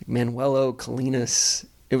Manuelo Colinas.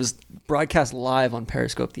 It was broadcast live on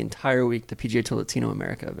Periscope the entire week, the PGA Tour Latino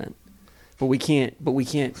America event. But we can't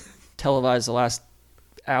televise the last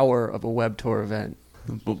hour of a web tour event.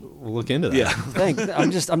 We'll look into that. Yeah. Thanks.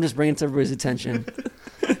 I'm just bringing it to everybody's attention.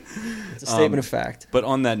 It's a statement of fact. But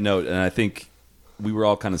on that note, and I think we were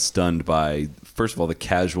all kind of stunned by, first of all, the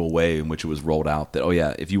casual way in which it was rolled out. That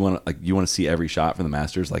if you want to see every shot from the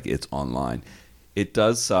Masters, it's online. It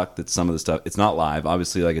does suck that some of the stuff, it's not live.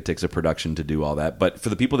 Obviously, it takes a production to do all that. But for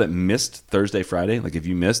the people that missed Thursday, Friday, if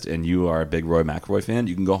you missed and you are a big Roy McIlroy fan,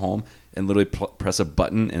 you can go home and literally press a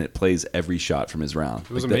button and it plays every shot from his round.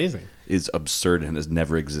 It was amazing. That is absurd and has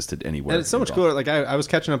never existed anywhere. And it's so much cooler. I was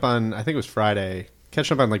catching up on, I think it was Friday,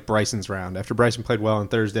 Bryson's round. After Bryson played well on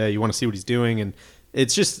Thursday, you want to see what he's doing. And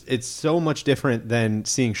it's so much different than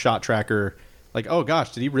seeing Shot Tracker. Oh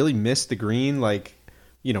gosh, did he really miss the green?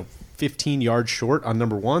 15 yards short on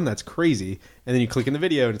number one. That's crazy. And then you click in the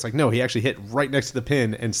video and it's no, he actually hit right next to the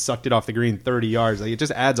pin and sucked it off the green 30 yards. It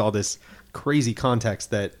just adds all this crazy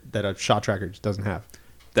context that a shot tracker just doesn't have.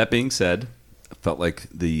 That being said, I felt like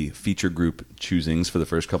the feature group choosings for the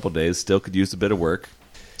first couple of days still could use a bit of work.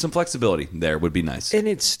 Some flexibility there would be nice. And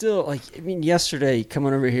it's still like, I mean, yesterday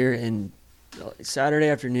coming over here and Saturday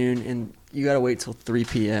afternoon, and you got to wait till 3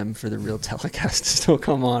 p.m. for the real telecast to still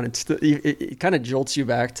come on. It kind of jolts you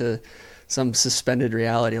back to some suspended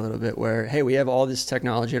reality a little bit where, hey, we have all this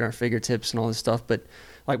technology at our fingertips and all this stuff, but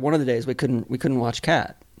like one of the days we couldn't watch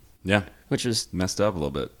Cat. Yeah. Which was messed up a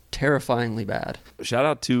little bit. Terrifyingly bad. Shout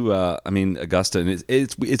out to, Augusta. And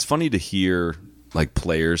it's funny to hear like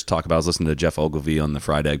players talk about. I was listening to Jeff Ogilvy on the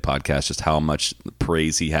Fried Egg podcast, just how much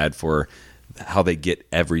praise he had for how they get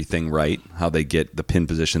everything right, how they get the pin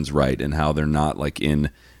positions right, and how they're not like in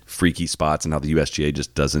freaky spots, and how the USGA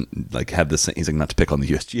just doesn't like have the same. He's like, not to pick on the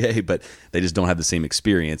USGA, but they just don't have the same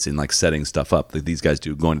experience in like setting stuff up that these guys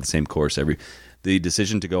do, going to the same course the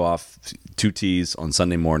decision to go off 2 tees on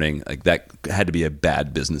Sunday morning, like that had to be a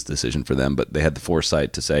bad business decision for them, but they had the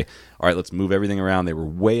foresight to say, all right, let's move everything around. They were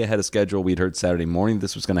way ahead of schedule. We'd heard Saturday morning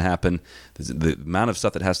this was going to happen. The amount of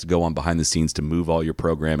stuff that has to go on behind the scenes to move all your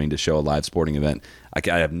programming to show a live sporting event, I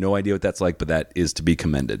have no idea what that's like, but that is to be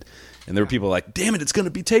commended. And there were people like, damn it, it's going to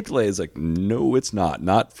be tape delay. It's like, no, it's not.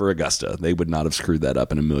 Not for Augusta. They would not have screwed that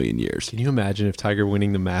up in a million years. Can you imagine if Tiger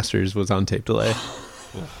winning the Masters was on tape delay?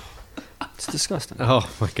 It's disgusting. Oh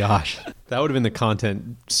my gosh, that would have been the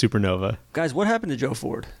content supernova. Guys, what happened to Joe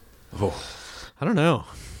Ford? Oh, I don't know.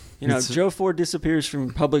 Joe Ford disappears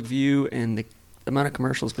from public view, and the amount of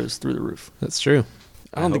commercials goes through the roof. That's true.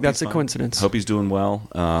 I don't think that's a coincidence. Hope he's doing well.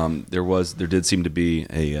 There did seem to be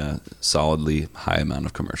a solidly high amount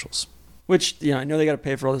of commercials. Which, I know they got to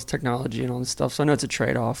pay for all this technology and all this stuff, so I know it's a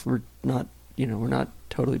trade-off. We're not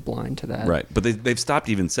totally blind to that. Right, but they've stopped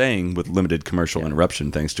even saying with limited commercial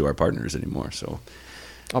interruption thanks to our partners anymore. So,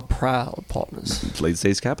 a proud partners. Late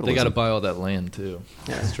stage capitalism. They got to buy all that land too.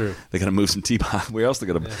 Yeah, that's true. They got to move some tee boxes. Where else they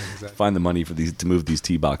got to find the money for to move these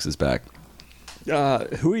tee boxes back?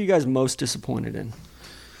 Who are you guys most disappointed in?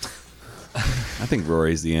 I think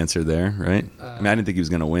Rory's the answer there, right? I didn't think he was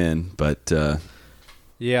going to win, but I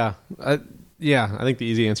think the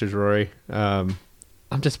easy answer is Rory.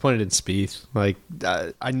 I'm disappointed in Spieth. Like,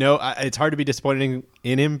 I know it's hard to be disappointed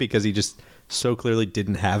in him because he just so clearly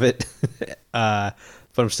didn't have it.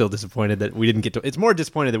 But I'm still disappointed that we didn't get to. It's more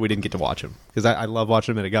disappointed that we didn't get to watch him because I love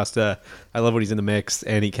watching him at Augusta. I love when he's in the mix,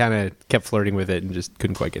 and he kind of kept flirting with it and just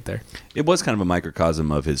couldn't quite get there. It was kind of a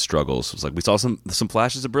microcosm of his struggles. It was like we saw some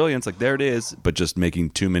flashes of brilliance, like there it is, but just making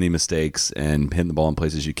too many mistakes and hitting the ball in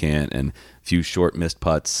places you can't, and a few short missed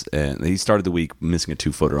putts. And he started the week missing a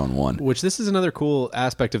 2-footer on one. Which this is another cool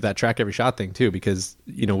aspect of that track every shot thing too, because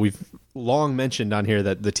we've long mentioned on here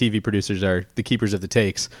that the TV producers are the keepers of the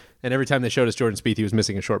takes. And every time they showed us Jordan Spieth, he was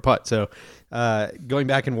missing a short putt. So going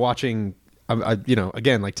back and watching,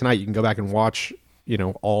 again, like tonight, you can go back and watch,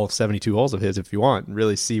 all 72 holes of his if you want, and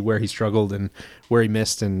really see where he struggled and where he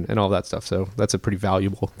missed and all that stuff. So that's a pretty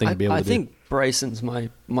valuable thing to be able to do. I think Bryson's my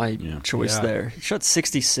choice there. He shot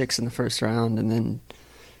 66 in the first round and then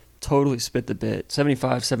totally spit the bit.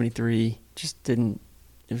 75, 73, just didn't.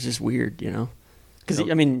 It was just weird, Because,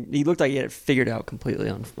 he looked like he had it figured out completely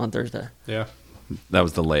on Thursday. Yeah. That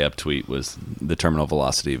was the layup tweet, was the terminal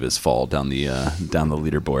velocity of his fall down the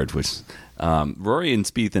leaderboard, which Rory and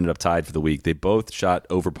Spieth ended up tied for the week. They both shot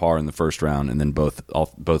over par in the first round, and then both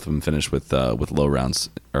of them finished with low rounds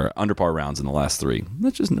or under par rounds in the last 3.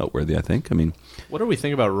 That's just noteworthy, I think. What do we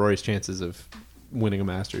think about Rory's chances of winning a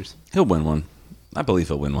Masters? He'll win one. I believe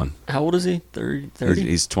he'll win one. How old is he? 30?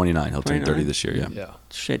 He's 29. He'll turn 30 this year, yeah.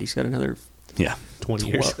 Shit, he's got another 20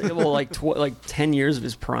 years. Well, like 10 years of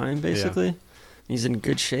his prime, basically. Yeah. He's in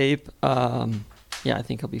good shape. I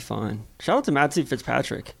think he'll be fine. Shout out to Matthew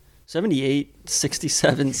Fitzpatrick. 78,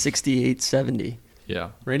 67, 68, 70. Yeah.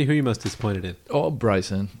 Randy, who are you most disappointed in? Oh,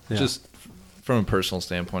 Bryson. Yeah. Just from a personal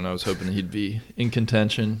standpoint, I was hoping he'd be in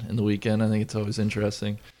contention in the weekend. I think it's always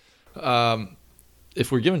interesting.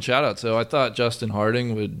 If we're giving shout-outs, though, I thought Justin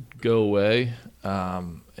Harding would go away,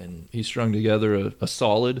 and he strung together a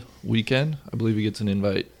solid weekend. I believe he gets an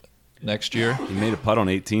invite next year. He made a putt on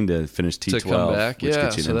 18 to finish T12, to come back. which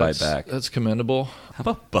gets you an invite back. That's commendable. How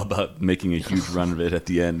about Bubba making a huge run of it at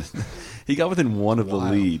the end? He got within one of the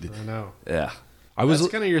lead. I know. Yeah. That's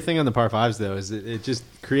kind of your thing on the par 5s, though, is it just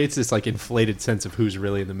creates this like inflated sense of who's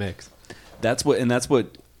really in the mix. That's what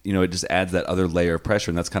it just adds that other layer of pressure,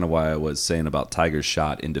 and that's kind of why I was saying about Tiger's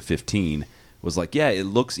shot into 15 was like, yeah, it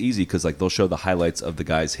looks easy because like they'll show the highlights of the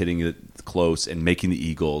guys hitting it close and making the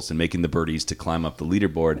eagles and making the birdies to climb up the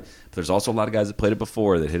leaderboard. But there's also a lot of guys that played it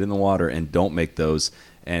before that hit in the water and don't make those,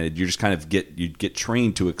 and you just kind of get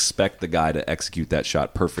trained to expect the guy to execute that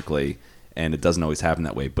shot perfectly, and it doesn't always happen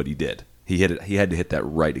that way, but he did. He hit it. He had to hit that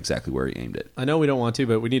right exactly where he aimed it. I know we don't want to,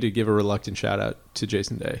 but we need to give a reluctant shout out to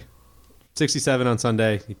Jason Day. 67 on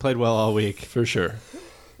Sunday. He played well all week. For sure.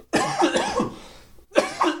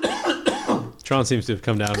 Tron seems to have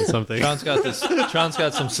come down with something. Tron's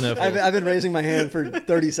got some sniffles. I've been raising my hand for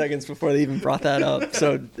 30 seconds before they even brought that up,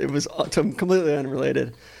 so it was completely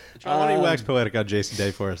unrelated. Tron, why don't you wax poetic on Jason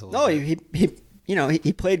Day for us a little No, bit?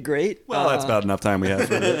 he played great. Well, that's about enough time we have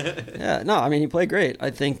for it. Yeah, no, I mean, he played great.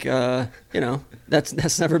 I think,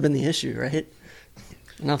 that's never been the issue, right?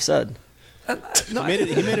 Enough said.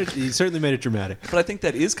 He certainly made it dramatic. But I think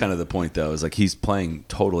that is kind of the point, though, is like he's playing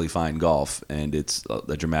totally fine golf, and it's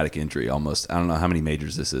a dramatic injury almost. I don't know how many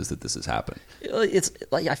majors this is that this has happened. It's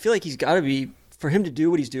like, I feel like he's got to be, for him to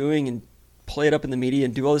do what he's doing and play it up in the media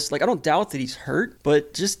and do all this, like, I don't doubt that he's hurt,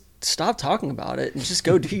 but just stop talking about it and just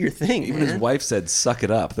go do your thing. Even man. his wife said, "Suck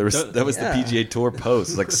it up." That was the PGA Tour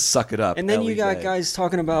post. It's like, "Suck it up." And then you got guys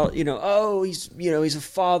talking about, he's a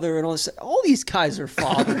father and all this. All these guys are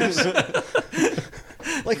fathers.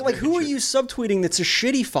 like who are you subtweeting that's a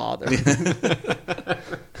shitty father?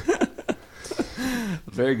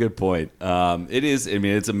 Very good point. It is. I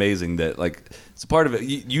mean, it's amazing that like it's a part of it.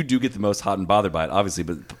 You do get the most hot and bothered by it, obviously.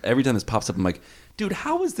 But every time this pops up, I'm like, dude,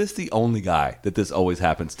 how is this the only guy that this always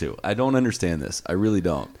happens to? I don't understand this. I really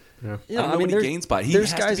don't. Yeah. I don't know what he gains by it. He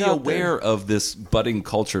has to be aware of this budding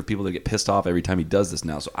culture of people that get pissed off every time he does this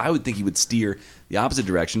now. So I would think he would steer the opposite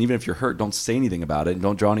direction. Even if you're hurt, don't say anything about it and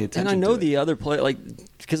don't draw any attention to it. And I know the other player, like,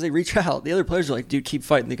 because they reach out, the other players are like, dude, keep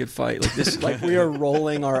fighting the good fight. Like this, like we are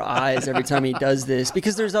rolling our eyes every time he does this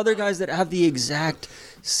because there's other guys that have the exact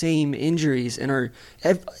same injuries and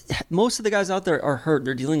most of the guys out there are hurt.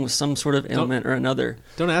 They're dealing with some sort of ailment or another.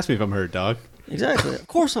 Don't ask me if I'm hurt, dog. Exactly. Of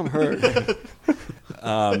course I'm hurt.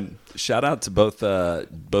 Shout out to both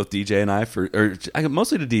DJ and I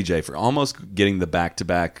mostly to DJ for almost getting the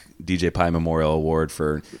back-to-back DJ Pie Memorial Award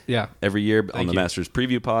for every year on the Masters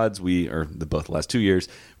preview pods. Both the last 2 years,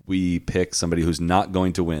 we pick somebody who's not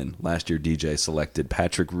going to win. Last year, DJ selected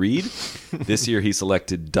Patrick Reed. This year, he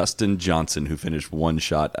selected Dustin Johnson, who finished one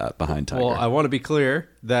shot behind Tiger. Well, I want to be clear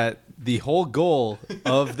that the whole goal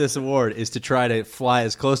of this award is to try to fly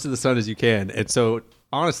as close to the sun as you can. And so,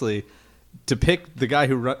 honestly, to pick the guy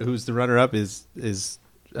who's the runner-up is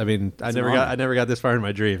I mean, I never got this far in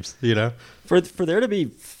my dreams, you know? For there to be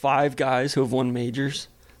 5 guys who have won majors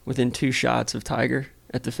within 2 shots of Tiger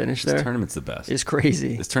at the finish This tournament's the best. It's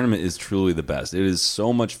crazy. This tournament is truly the best. It is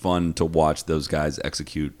so much fun to watch those guys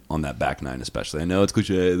execute on that back nine, especially. I know it's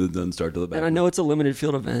cliche, it doesn't start to the back. And I know it's a limited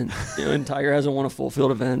field event, and Tiger hasn't won a full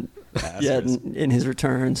field event yet in his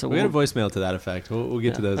return. So we got a voicemail to that effect. We'll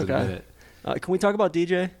get to those in a minute. Can we talk about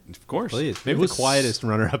DJ? Of course. Please. Maybe the quietest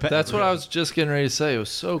runner-up. That's what I was just getting ready to say. It was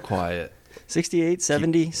so quiet. 68,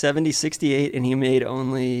 70, 70, 68, and he made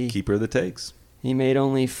only... Keeper of the takes. He made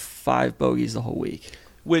only 5 bogeys the whole week.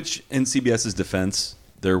 Which, in CBS's defense,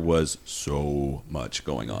 there was so much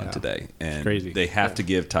going on today. And crazy. They have to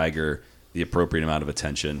give Tiger the appropriate amount of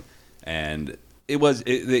attention. And they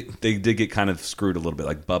did get kind of screwed a little bit.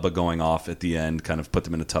 Like Bubba going off at the end kind of put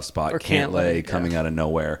them in a tough spot. Or Cantlay coming out of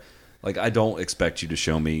nowhere. Like, I don't expect you to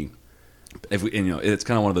show me... it's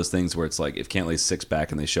kind of one of those things where it's like, if Cantlay's 6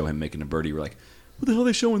 back and they show him making a birdie, we're like, what the hell are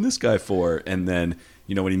they showing this guy for? And then...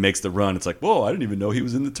 when he makes the run, it's like, whoa, I didn't even know he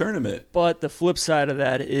was in the tournament. But the flip side of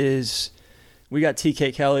that is we got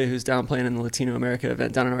TK Kelly, who's down playing in the Latino America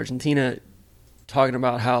event down in Argentina, talking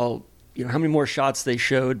about how how many more shots they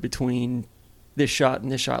showed between this shot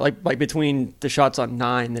and this shot, like between the shots on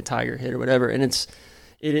 9 that Tiger hit or whatever. And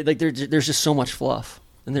there's just so much fluff,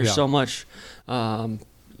 and there's so much.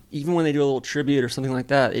 Even when they do a little tribute or something like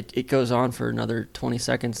that, it goes on for another 20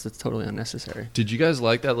 seconds. That's totally unnecessary. Did you guys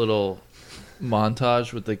like that little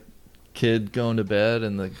montage with the kid going to bed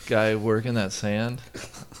and the guy working that sand?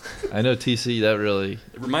 I know, TC, that really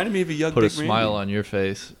it reminded me of a young put Big a smile Randy. on your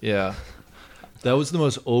face. Yeah, that was the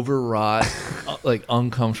most overwrought, like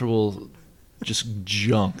uncomfortable, just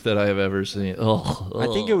junk that I have ever seen. Ugh. I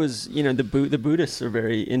think it was the Buddhists are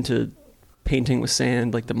very into painting with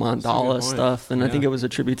sand, like the mandala stuff, and I think it was a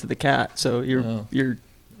tribute to the cat. So you're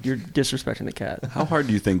disrespecting the cat. How hard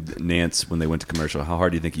do you think Nance, when they went to commercial, how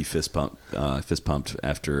hard do you think he fist pumped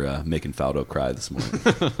after making Faldo cry this morning?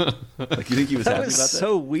 Like, you think he was happy about that?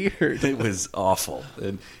 So weird. It was awful.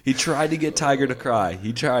 And he tried to get Tiger to cry.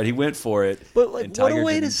 He tried. He went for it. But like, and what Tiger a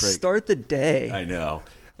way to didn't break. start the day. I know.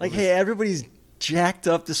 Like, hey, everybody's jacked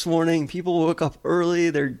up this morning. People woke up early.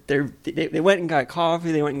 They went and got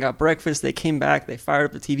coffee. They went and got breakfast. They came back. They fired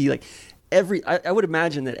up the TV. Like I would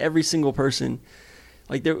imagine that every single person.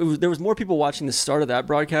 Like there was more people watching the start of that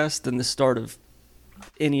broadcast than the start of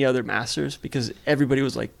any other Masters because everybody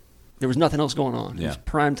was like, there was nothing else going on. It was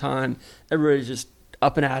prime time. Everybody's just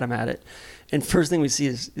up and at him at it. And first thing we see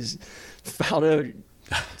is Faldo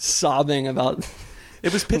sobbing about.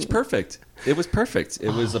 It was pitch perfect. It was perfect. It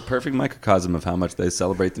was a perfect microcosm of how much they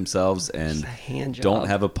celebrate themselves and don't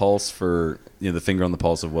have a pulse for the finger on the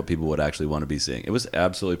pulse of what people would actually want to be seeing. It was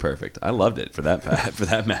absolutely perfect. I loved it for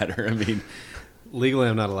that matter. I mean, legally,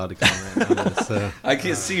 I'm not allowed to comment on this. So. I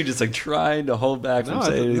can't see you just like trying to hold back from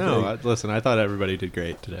saying anything. No, listen, I thought everybody did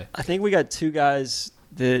great today. I think we got two guys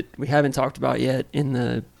that we haven't talked about yet.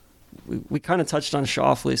 We kind of touched on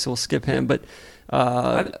Shoffley, so we'll skip him. But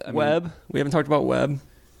Webb, we haven't talked about Webb.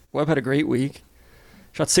 Webb had a great week.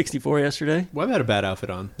 Shot 64 yesterday. Webb had a bad outfit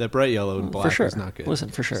on. That bright yellow and black was not good. Listen,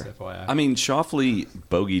 for sure. I mean, Shoffley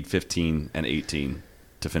bogeyed 15 and 18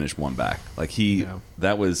 to finish one back. Like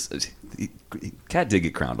Cat did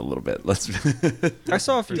get crowned a little bit. I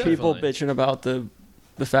saw a few people bitching about the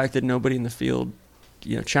fact that nobody in the field,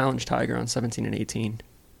 challenged Tiger on 17 and 18,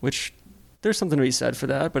 which there's something to be said for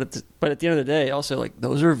that. But at the end of the day, also like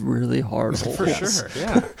those are really hard holes. For sure.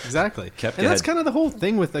 Yeah, exactly. And that's kind of the whole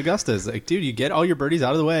thing with Augusta is like, dude, you get all your birdies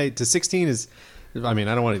out of the way. To 16 is, I mean,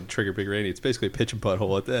 I don't want to trigger Big Randy. It's basically a pitch and putt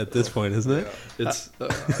hole at this point, isn't it? It's.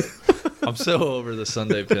 I'm so over the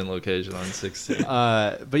Sunday pin location on 16.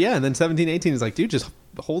 But yeah, and then 17, 18 is like, dude, just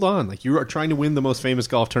hold on. Like you are trying to win the most famous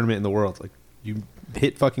golf tournament in the world. Like you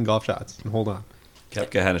hit fucking golf shots and hold on.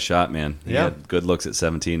 Koepka had a shot, man. He had good looks at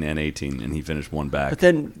 17 and 18, and he finished one back. But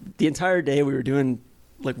then the entire day we were doing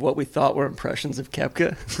like what we thought were impressions of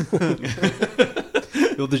Koepka.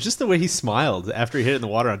 Well, there's just the way he smiled after he hit it in the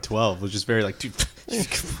water on 12 was just very like, dude,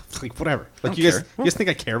 like whatever. Like you guys think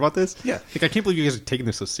I care about this? Yeah. Like I can't believe you guys are taking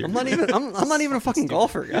this so seriously. I'm not even a fucking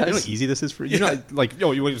golfer, guys. You know how easy this is for you? You're not like,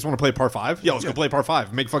 yo, you just want to play par 5? Yeah, let's go play par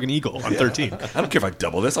 5. Make fucking eagle on 13. I don't care if I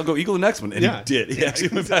double this. I'll go eagle the next one. And he did. He actually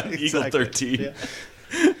went back eagle 13. Yeah.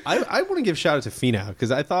 I want to give shout out to Finau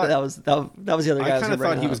because I thought that was the other guy. I kind of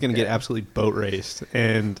thought he was going to get absolutely boat raced,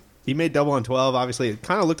 and he made double on 12. Obviously, it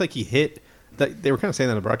kind of looked like he hit. They were kind of saying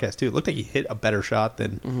that on the broadcast too. It looked like he hit a better shot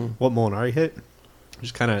than what Molinari hit.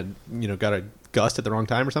 Just kind of got a gust at the wrong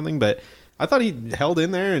time or something. But I thought he held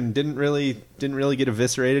in there and didn't really get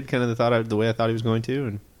eviscerated. Kind of the way I thought he was going to.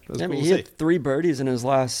 And it was cool he hit 3 birdies in his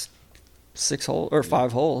last 6 holes or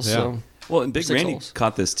 5 holes. Yeah. So. Well, and Big Randy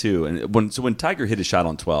caught this too. And when Tiger hit his shot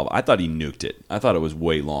on 12, I thought he nuked it. I thought it was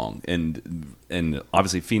way long. And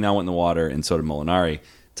obviously Finau went in the water, and so did Molinari.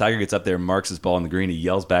 Tiger gets up there, marks his ball on the green. He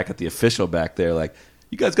yells back at the official back there, like,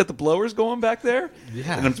 "You guys got the blowers going back there?"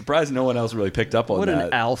 Yeah. And I'm surprised no one else really picked up on that. What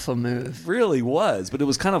an alpha move! Really was, but it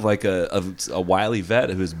was kind of like a wily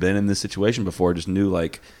vet who's been in this situation before. Just knew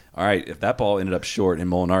like, all right, if that ball ended up short and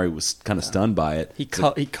Molinari was kind of stunned by it, he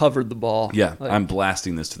covered the ball. Yeah, I'm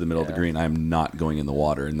blasting this to the middle of the green. I'm not going in the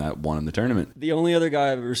water, and that won him the tournament. The only other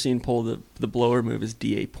guy I've ever seen pull the blower move is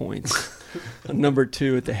DA Points. Number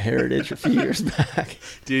 2 at the Heritage a few years back.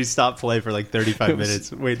 Dude, he stopped play for like 35 minutes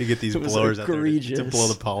waiting to get these blowers out there to blow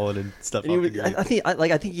the pollen and stuff and I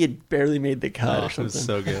think he had barely made the cut or something. It was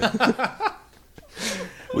so good.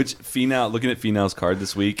 Which Finau, looking at Finau's card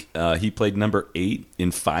this week, he played number 8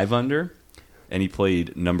 in 5 under, and he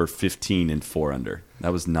played number 15 in 4 under.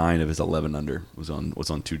 That was 9 of his 11 under. Was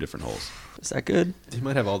on 2 different holes. Is that good? He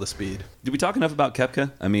might have all the speed. Did we talk enough about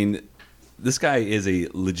Koepka? I mean, this guy is a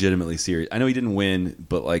legitimately serious. I know he didn't win,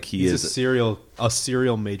 but like he's a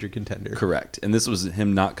serial major contender. Correct. And this was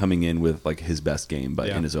him not coming in with like his best game, but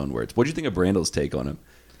in his own words. What do you think of Brandle's take on him?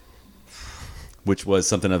 Which was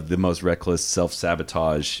something of the most reckless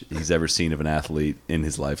self-sabotage he's ever seen of an athlete in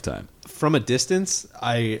his lifetime. From a distance,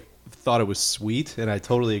 I thought it was sweet, and I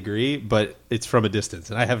totally agree. But it's from a distance,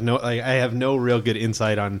 and I have no real good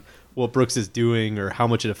insight on what Brooks is doing or how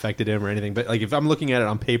much it affected him or anything. But like if I'm looking at it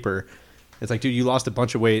on paper, it's like, dude, you lost a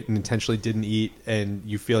bunch of weight and intentionally didn't eat, and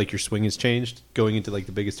you feel like your swing has changed going into like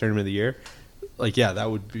the biggest tournament of the year. Like, yeah, that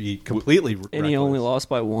would be completely reckless. And he only lost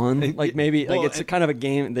by 1. Like, maybe, like, it's kind of a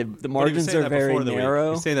game. The margins are very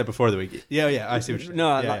narrow. He's saying that before the week. Yeah, I see what you're saying.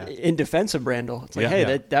 No, in defense of Brandle, it's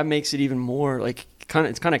like, that makes it even more, like,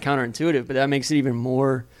 it's kind of counterintuitive, but that makes it even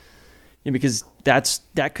more, because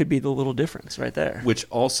that could be the little difference right there. Which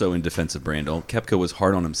also, in defense of Brandle, Koepka was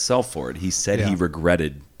hard on himself for it. He said he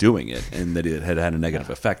regretted doing it and that it had a negative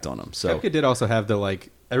effect on him. So Koepka did also have the, like,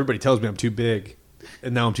 everybody tells me I'm too big.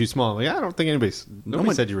 And now I'm too small. Like, I don't think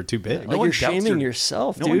nobody said you were too big. Like, you're shaming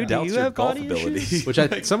yourself, dude. Do you have body issues? Which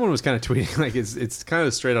someone was kind of tweeting, like it's kind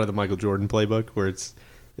of straight out of the Michael Jordan playbook, where it's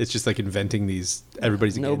just like inventing these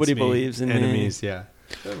everybody's against nobody me, believes in enemies. Yeah,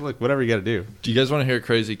 look, whatever you got to do. Do you guys want to hear a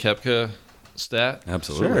crazy Koepka stat?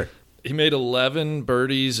 Absolutely. Sure. He made 11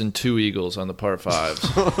 birdies and 2 eagles on the par 5s.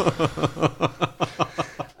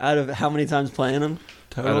 Out of how many times playing them?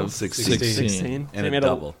 Total? Out of 16. And he made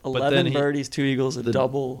double. 11 birdies, 2 eagles, a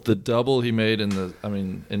double. The double he made in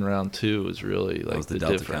round 2 is really like the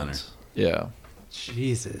Delta difference. counter. Yeah.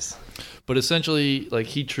 Jesus. But essentially, like,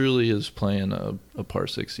 he truly is playing a par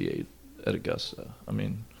 68 at Augusta. I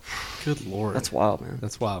mean, good Lord. That's wild, man.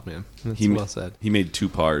 That's wild, man. That's well said. He made 2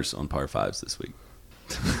 pars on par 5s this week.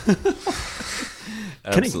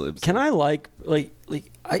 Can I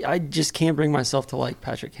I just can't bring myself to like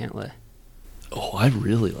Patrick Cantlay. Oh, I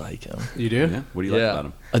really like him. You do? Yeah. What do you like about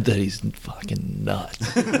him? That he's fucking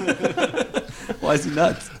nuts. Why is he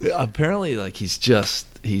nuts? Apparently, like, he's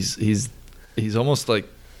almost like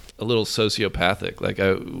a little sociopathic. Like,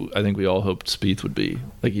 I think we all hoped Spieth would be.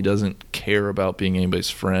 Like, he doesn't care about being anybody's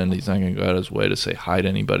friend. He's not going to go out of his way to say hi to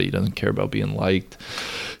anybody. He doesn't care about being liked.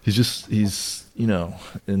 He's you know,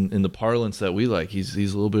 in the parlance that we like, he's a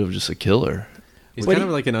little bit of just a killer. He's kind of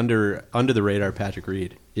like an under the radar Patrick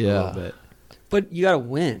Reed. Yeah. A little bit. But you got to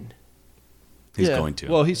win. He's going to.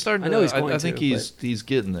 Well, he's starting. I know he's going I think to, he's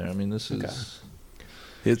getting there. I mean, this is.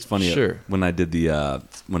 It's funny. Sure. When I did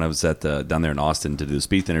when I was at down there in Austin to do the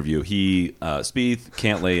Spieth interview, Spieth,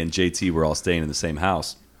 Cantlay, and JT were all staying in the same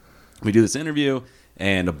house. We do this interview,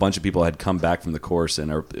 and a bunch of people had come back from the course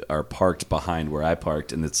and are parked behind where I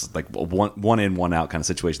parked, and it's like a one in, one out kind of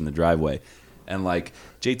situation in the driveway. And like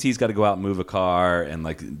JT's got to go out and move a car, and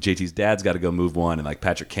like JT's dad's got to go move one, and like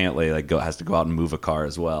Patrick Cantlay has to go out and move a car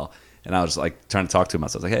as well. And I was like trying to talk to him. I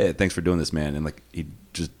was like, "Hey, thanks for doing this, man." And like he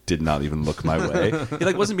just did not even look my way. He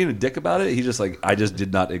like wasn't being a dick about it. He just like I just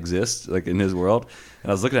did not exist like in his world.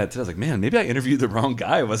 And I was looking at it, I was like, "Man, maybe I interviewed the wrong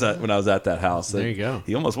guy." When I was at that house? There you go.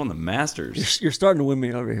 He almost won the Masters. You're starting to win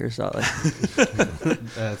me over here, Solly.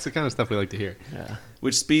 It's the kind of stuff we like to hear. Yeah.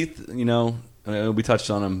 Which Spieth, you know, we touched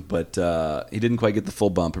on him, but he didn't quite get the full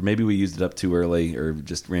bump, or maybe we used it up too early, or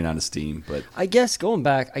just ran out of steam. But I guess going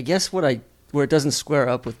back, where it doesn't square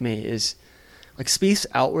up with me is like Spieth's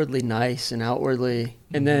outwardly nice and outwardly,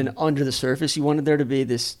 and then under the surface, you wanted there to be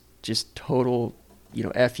this just total, you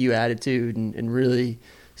know, F you attitude and really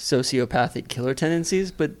sociopathic killer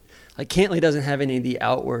tendencies. But like Cantlay doesn't have any of the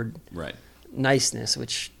outward niceness,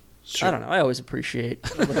 which I don't know. I always appreciate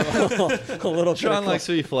a little. Sean likes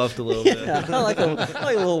to be fluffed a little bit. Yeah, I like a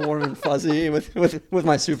little warm and fuzzy with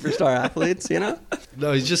my superstar athletes. You know.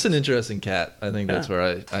 No, he's just an interesting cat. I think that's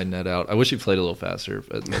where I net out. I wish he played a little faster,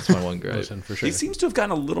 but that's my one gripe. For sure. He seems to have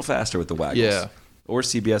gotten a little faster with the waggles. Yeah. Or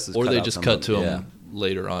CBS is or cut they out just some cut of to them. him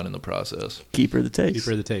later on in the process. Keeper of the takes.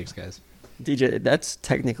 Keeper of the takes, guys. DJ, that's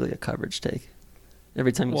technically a coverage take.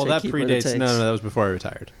 Every time you say that keeper of the predates. takes. No, that was before I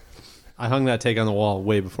retired. I hung that take on the wall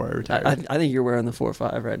way before I retired. I think you're wearing the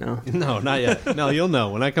 4-5 right now. No, not yet. No, you'll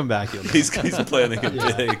know when I come back. You'll know. He's planning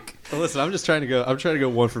it big. Well, listen, I'm trying to go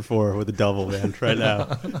 1 for 4 with a double, man, right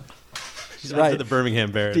now. He's right. The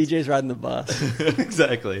Birmingham Barons. DJ's riding the bus.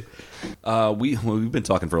 Exactly. We've been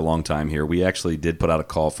talking for a long time here. We actually did put out a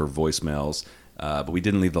call for voicemails, but we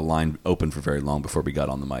didn't leave the line open for very long before we got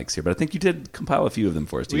on the mics here. But I think you did compile a few of them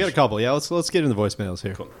for us. We got a couple. Yeah, let's get into the voicemails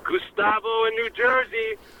here. Cool. Gustavo in New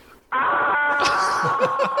Jersey.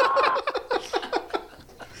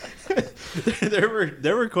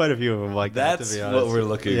 there were quite a few of them like that. That's to be honest. what we're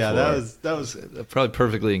looking for. Yeah, that was probably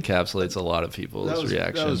perfectly encapsulates a lot of people's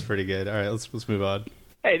reaction. That was pretty good. All right, let's move on.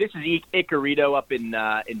 Hey, this is Icarito up in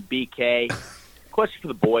BK. Question for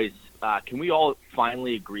the boys: can we all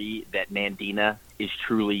finally agree that Nandina is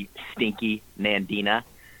truly stinky Nandina?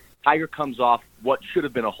 Tiger comes off what should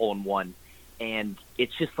have been a hole-in-one, and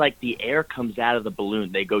it's just like the air comes out of the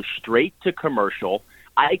balloon. They go straight to commercial.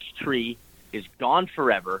 Ike's tree is gone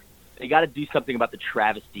forever. They got to do something about the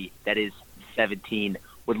travesty that is 17.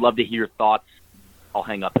 Would love to hear your thoughts. I'll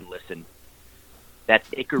hang up and listen. That's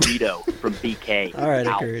Icarito from BK. All right,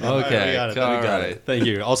 Icarito. Okay, we got it. Thank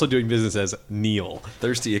you. Also doing business as Neil.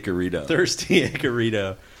 Thirsty Icarito. Thirsty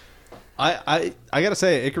Icarito. I gotta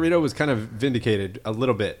say, Icarito was kind of vindicated a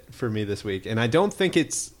little bit for me this week, and I don't think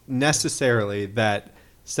it's necessarily that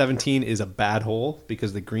 17 is a bad hole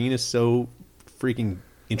because the green is so freaking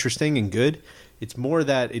interesting and good. It's more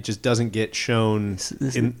that it just doesn't get shown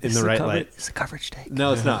in the right light. It's a coverage take.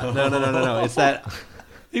 No, it's not. No. It's that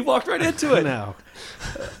he walked right into it. No.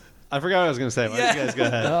 I forgot what I was going to say. Why don't you guys go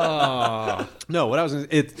ahead? Oh. No, what I was going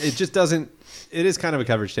to it just doesn't. It is kind of a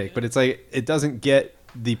coverage take, but it's like it doesn't get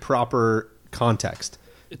the proper context.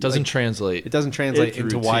 It doesn't translate. It doesn't translate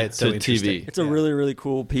into why it's so interesting. TV. It's a really, really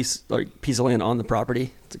cool piece of land on the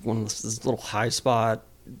property. It's like one of this little high spot.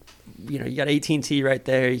 You know, you got AT&T right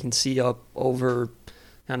there. You can see up over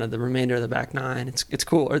kind of the remainder of the back nine. It's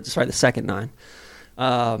cool. Or sorry, the second nine.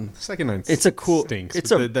 Second nine. It's a cool. Stinks. It's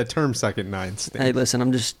the term second nine stinks. Hey, listen,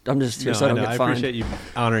 I'm just here so I don't get I fined. appreciate you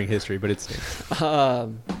honoring history, but it stinks.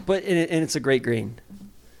 But and it's a great green,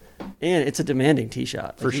 and it's a demanding tee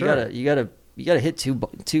shot. For sure. You gotta hit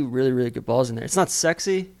two really really good balls in there. It's not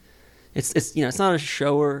sexy. It's it's not a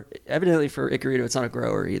shower. Evidently for Icarito, it's not a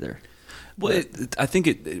grower either. Well, I think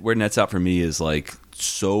where it nets out for me is like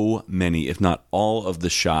so many, if not all, of the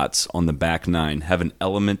shots on the back nine have an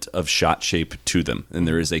element of shot shape to them, and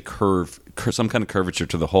there is a curve, some kind of curvature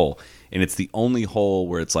to the hole, and it's the only hole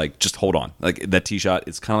where it's like just hold on, like that tee shot.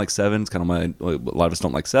 It's kind of like 7. It's kind of a lot of us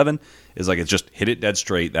don't like 7. Is like it's just hit it dead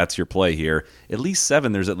straight. That's your play here. At least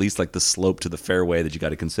 7, there's at least like the slope to the fairway that you got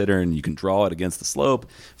to consider, and you can draw it against the slope.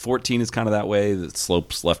 14 is kind of that way. The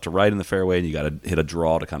slope's left to right in the fairway, and you got to hit a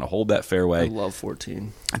draw to kind of hold that fairway. I love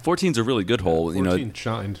 14. And 14's a really good hole. 14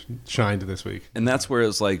 shined this week, and that's where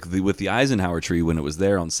it's like with the Eisenhower tree when it was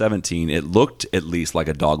there on 17, it looked at least like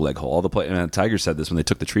a dogleg hole. All the and Tiger said this when they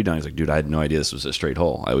took the tree down. He's like, dude, I had no idea this was a straight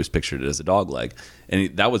hole. I always pictured it as a dogleg, and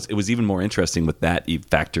it was even more interesting with that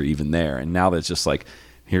factor even there. And now that it's just like,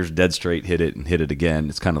 here's dead straight, hit it and hit it again.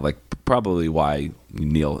 It's kind of like probably why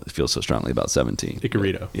Neil feels so strongly about 17.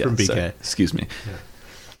 Icarito from BK. So, excuse me. Yeah.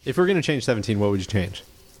 If we're going to change 17, what would you change?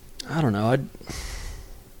 I don't know.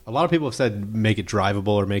 A lot of people have said make it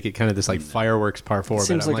drivable or make it kind of this like fireworks par 4.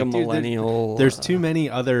 Seems but like a millennial. There's too many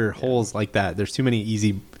other holes like that. There's too many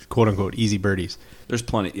easy, quote unquote, easy birdies. There's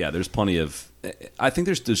plenty. Yeah, there's plenty of. I think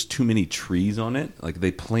there's too many trees on it. Like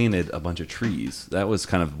they planted a bunch of trees. That was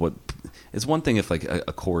kind of what. It's one thing if like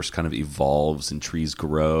a course kind of evolves and trees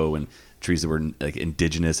grow and trees that were like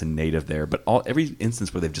indigenous and native there, but every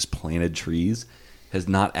instance where they've just planted trees has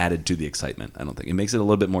not added to the excitement. I don't think it makes it a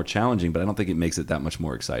little bit more challenging, but I don't think it makes it that much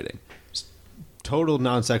more exciting. Total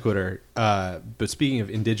non sequitur. But speaking of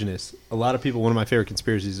indigenous, a lot of people. One of my favorite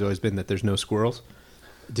conspiracies has always been that there's no squirrels.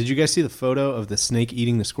 Did you guys see the photo of the snake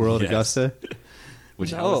eating the squirrel at Augusta?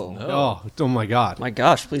 No. Oh my God. My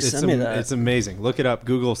gosh, please send me that. It's amazing. Look it up.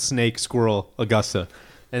 Google snake squirrel Augusta.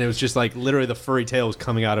 And it was just like literally the furry tail was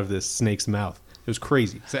coming out of this snake's mouth. It was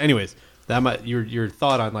crazy. So anyways, your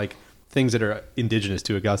thought on like things that are indigenous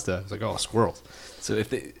to Augusta. It's like, oh, squirrels. So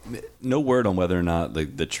no word on whether or not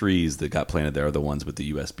the trees that got planted there are the ones with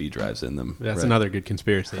the USB drives in them. That's another good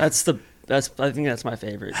conspiracy. I think that's my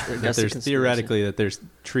favorite. There's theoretically that there's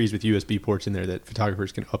trees with USB ports in there that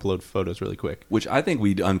photographers can upload photos really quick. Which I think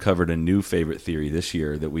we uncovered a new favorite theory this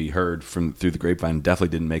year that we heard through the grapevine. Definitely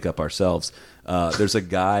didn't make up ourselves. There's a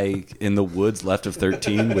guy in the woods left of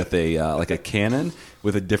 13 with a cannon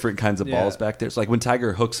with a different kinds of balls back there. It's like when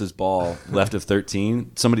Tiger hooks his ball left of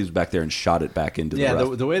 13, somebody was back there and shot it back into the rough.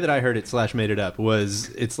 Yeah, the way that I heard it / made it up was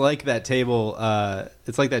it's like that table.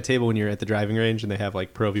 It's like that table when you're at the driving range and they have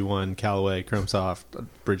like Pro V1, Callaway, Chrome Soft,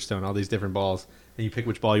 Bridgestone, all these different balls, and you pick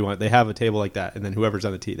which ball you want. They have a table like that, and then whoever's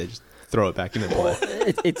on the tee, they just throw it back into the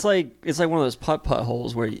play. It's like one of those putt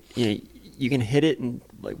holes where you can hit it in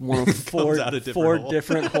like one of four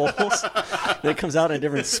different holes. It comes out in a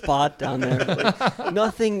different spot down there. Like,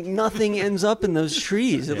 nothing ends up in those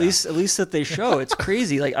trees. At least that they show. It's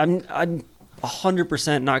crazy. Like I'm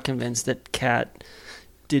 100% not convinced that Cat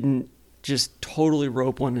didn't just totally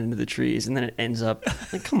rope one into the trees and then it ends up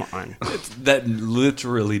like, come on. That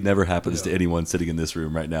literally never happens to anyone sitting in this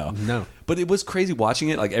room right now. No. But it was crazy watching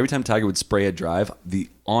it. Like every time Tiger would spray a drive, the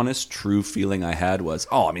honest, true feeling I had was,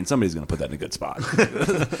 somebody's going to put that in a good spot.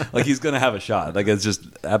 Like he's going to have a shot. Like it's just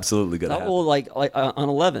absolutely going to happen. Well, like on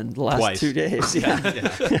 11 the last Twice. 2 days.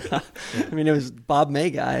 Yeah. I mean, it was Bob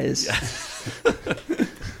May guys.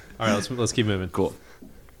 All right, let's keep moving. Cool.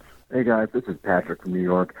 Hey guys, this is Patrick from New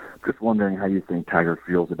York. Just wondering how you think Tiger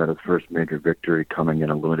feels about his first major victory coming in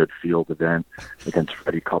a limited field event against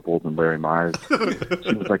Freddie Couples and Larry Myers.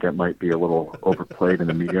 Seems like it might be a little overplayed in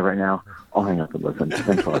the media right now. I'll hang up and listen.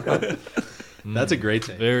 Thanks a lot, guys. That's a great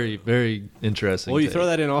take. Very, very interesting. Well, you take. throw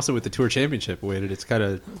that in also with the Tour Championship weighted. It's kind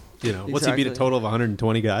of, what's he beat a total of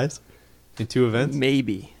 120 guys in 2 events?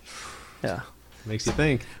 Maybe. Yeah. Makes you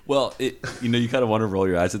think. Well, you kind of want to roll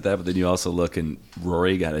your eyes at that, but then you also look and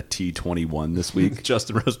Rory got a T21 this week.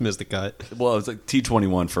 Justin Rose missed the cut. Well, it was like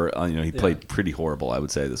T21 for he played pretty horrible, I would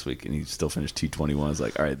say, this week, and he still finished T21. It's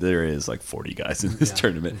like, all right, there is like 40 guys in this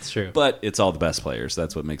tournament. It's true, but it's all the best players.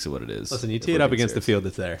 That's what makes it what it is. Listen, you tee it up against the field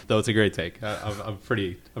that's there, though. It's a great take. I'm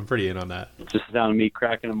pretty in on that. Just down to me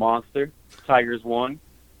cracking a monster. Tigers won.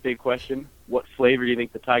 Big question: what flavor do you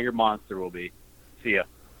think the Tiger Monster will be? See ya.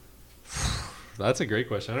 That's a great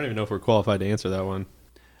question. I don't even know if we're qualified to answer that one.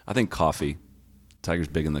 I think coffee. Tiger's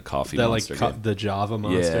big in the coffee. That monster game. The Java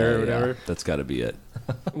Monster or whatever. Yeah, that's got to be it.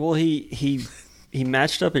 Well, he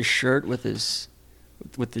matched up his shirt with his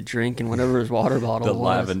with the drink and whatever his water bottle The was.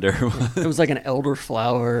 lavender one. It was like an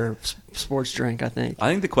elderflower sports drink, I think. I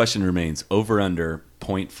think the question remains over under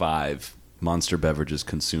 0.5 Monster beverages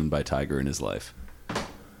consumed by Tiger in his life.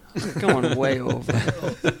 Going way over.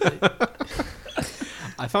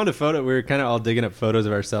 I found a photo. We were kind of all digging up photos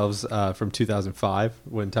of ourselves from 2005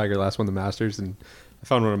 when Tiger last won the Masters, and I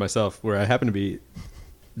found one of myself where I happened to be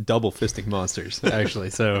double fisting Monsters, actually.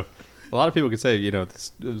 So a lot of people could say, it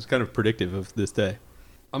was kind of predictive of this day.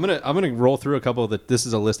 I'm gonna roll through a couple of the. This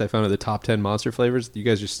is a list I found of the top 10 Monster flavors. You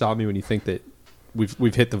guys just stop me when you think that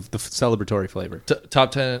we've hit the celebratory flavor.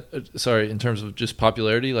 Top 10, in terms of just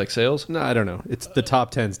popularity, like sales? No, I don't know. It's the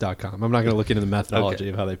top10s.com. I'm not going to look into the methodology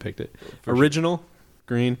of how they picked it. Original,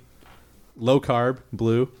 green. Low carb,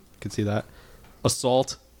 blue. You can see that.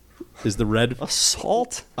 Assault is the red.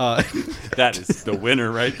 Assault? That is the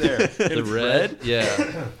winner right there. The red?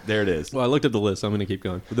 Yeah. There it is. Well, I looked up the list, so I'm going to keep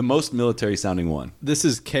going. The most military sounding one. This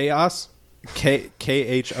is Chaos.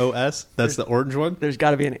 KHOS. That's the orange one. There's got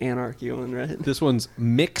to be an anarchy one, right? This one's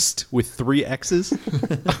mixed with 3 X's.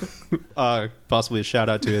 Possibly a shout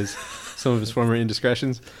out to some of his former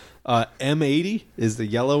indiscretions. M80 is the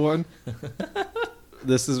yellow one.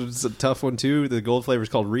 This is a tough one too. The gold flavor is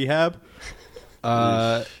called Rehab.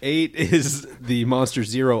 8 is the Monster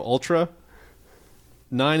Zero Ultra.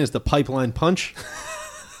 9 is the Pipeline Punch.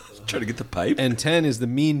 Try to get the pipe. And 10 is the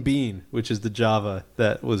Mean Bean, which is the Java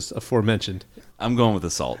that was aforementioned. I'm going with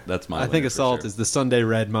Assault. That's my. I think Assault is the Sunday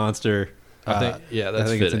Red Monster. I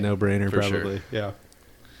think it's a no-brainer, for probably. Sure. Yeah.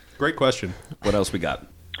 Great question. What else we got?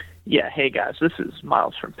 Yeah, hey guys, this is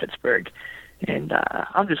Miles from Pittsburgh, and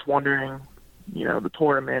I'm just wondering, the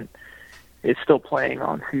tournament is still playing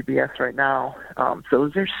on CBS right now, so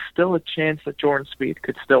is there still a chance that Jordan Spieth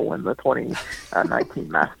could still win the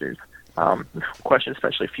 2019 Masters? This question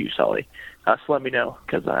especially for you, Sully. So let me know,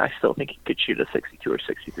 because I still think he could shoot a 62 or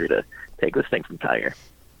 63 to take this thing from Tiger.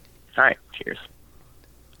 All right, cheers.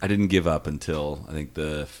 I didn't give up until, I think,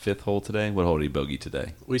 the 5th hole today. What hole did he bogey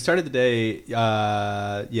today? We started the day,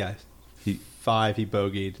 he 5 he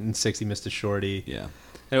bogeyed, and 6 he missed a shorty. Yeah.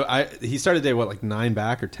 He started the day, 9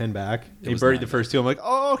 back or 10 back? He birdied the first 2. I'm like,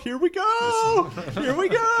 oh, here we go. Here we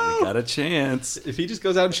go. We got a chance. If he just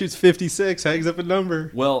goes out and shoots 56, hangs up a number.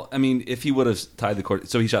 Well, I mean, if he would have tied the court,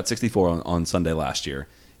 so he shot 64 on Sunday last year.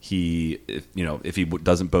 If he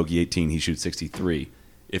doesn't bogey 18, he shoots 63.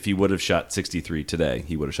 If he would have shot 63 today,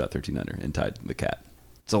 he would have shot 13 under and tied the cat.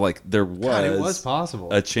 So there was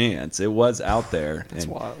possible a chance. It was out there. That's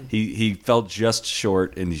wild. He fell just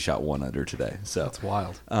short and he shot 1 under today. So that's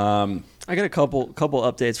wild. I got a couple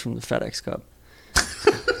updates from the FedEx Cup.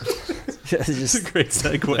 It's a great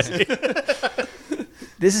segue.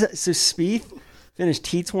 So Spieth finished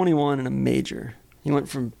T21 in a major. He went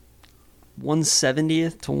from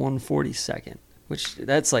 170th to 142nd, which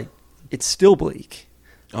that's it's still bleak.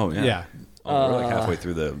 Oh yeah. Yeah. Oh, we're halfway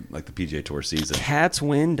through the PGA Tour season. Cat's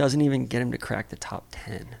win doesn't even get him to crack the top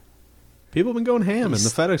 10. People have been going ham in the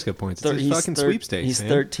FedEx Cup points. It's a fucking sweepstakes. He's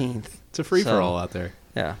 13th. It's a free-for-all out there.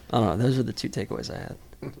 Yeah. I don't know. Those are the 2 takeaways I had.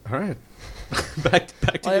 All right. back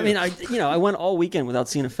to I mean, I went all weekend without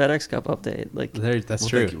seeing a FedEx Cup update. That's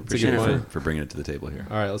true. Thank you. Appreciate it for bringing it to the table here.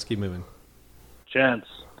 All right, let's keep moving. Gents,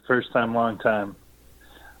 first time, long time.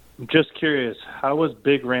 I'm just curious, how was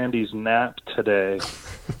Big Randy's nap today?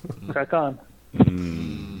 Crack on.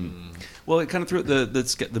 Well, it kind of threw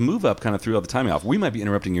the move up kind of threw all the timing off. We might be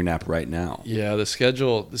interrupting your nap right now. Yeah, the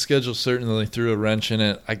schedule certainly threw a wrench in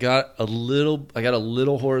it. I got a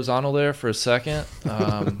little horizontal there for a second,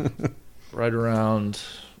 right around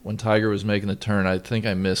when Tiger was making the turn. I think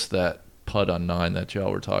I missed that putt on 9 that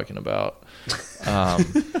y'all were talking about.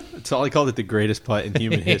 Solly called it the greatest putt in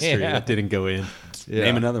human history that didn't go in. Yeah.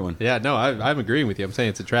 Name another one. Yeah, no, I'm agreeing with you. I'm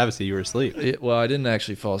saying it's a travesty you were asleep. Well, I didn't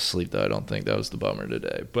actually fall asleep, though. I don't think that was the bummer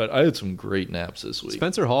today. But I had some great naps this week.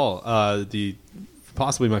 Spencer Hall,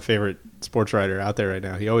 possibly my favorite sports writer out there right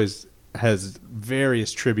now. He always has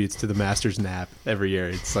various tributes to the Masters nap every year.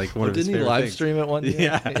 It's like one of his favorite Didn't he live things. stream it one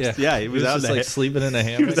year? Yeah, he was out just sleeping in a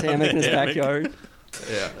hammock. His hammock in his backyard.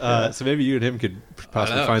 Yeah. So maybe you and him could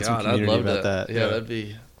possibly find some community about that. Yeah, that'd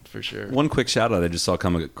be for sure. One quick shout out I just saw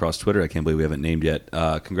coming across Twitter. I can't believe we haven't named yet.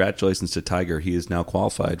 Congratulations to Tiger. He is now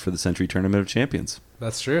qualified for the Century Tournament of Champions.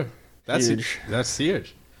 That's true. That's huge. That's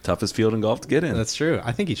huge. Toughest field in golf to get in. That's true.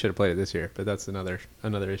 I think he should have played it this year, but that's another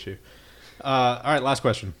issue. All right, last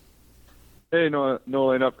question. Hey, No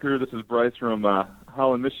Lane Up crew. This is Bryce from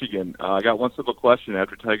Holland, Michigan. I got one simple question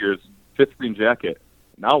after Tiger's 5th green jacket.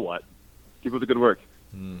 Now what? Keep up the good work.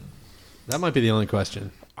 That might be the only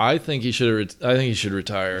question. I think he should. I think he should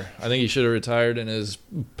retire. I think he should have retired in his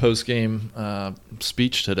post-game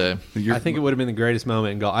speech today. I think it would have been the greatest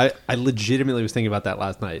moment in golf. I legitimately was thinking about that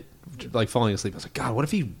last night, like falling asleep. I was like, God, what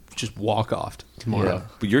if he just walk-offed tomorrow? Yeah.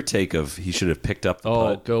 But your take of he should have picked up the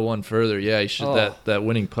putt. Go one further. Yeah, he should. That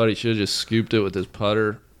winning putt, he should have just scooped it with his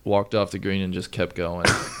putter, walked off the green, and just kept going.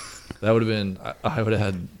 That would have been. I would have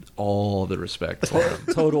had all the respect for him.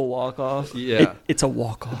 Total walk-off. Yeah. It's a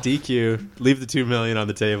walk-off. DQ. Leave the $2 million on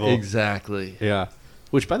the table. Exactly. Yeah.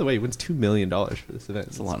 Which, by the way, he wins $2 million for this event.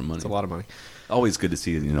 It's a lot of money. It's a lot of money. Always good to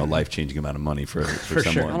see life-changing amount of money for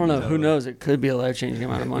someone. Sure. I don't know. Who knows? It could be a life-changing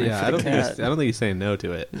amount of money. Yeah, for I don't think he's saying no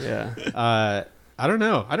to it. Yeah. I don't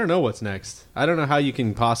know. I don't know what's next. I don't know how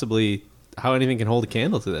anything can hold a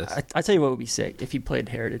candle to this. I tell you what would be sick if he played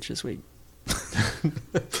Heritage this week.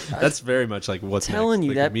 That's very much like what's telling next, you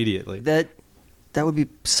like that immediately. That would be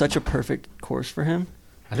such a perfect course for him.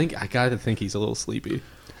 I gotta think he's a little sleepy.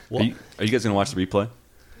 Are you guys gonna watch the replay?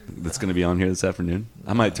 That's gonna be on here this afternoon.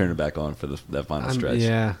 I might turn it back on for that final stretch.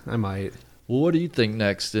 Yeah, I might. Well, what do you think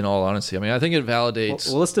next? In all honesty, I mean, I think it validates.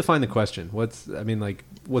 Well, let's define the question. What's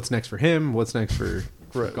next for him? What's next for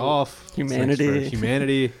golf? Humanity. What's next for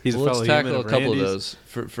humanity. He's a fellow let's tackle human a couple Randy's. of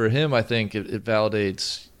those. For him, I think it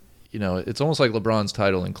validates. It's almost like LeBron's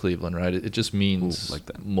title in Cleveland, right? It just means like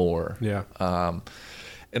that. more. Yeah.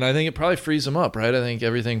 And I think it probably frees him up, right? I think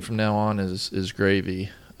everything from now on is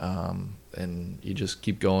gravy, and you just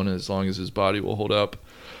keep going as long as his body will hold up.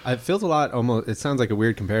 It feels a lot almost. It sounds like a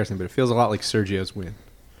weird comparison, but it feels a lot like Sergio's win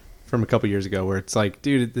from a couple years ago, where it's like,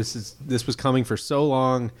 dude, this was coming for so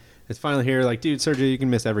long. It's finally here. Like, dude, Sergio, you can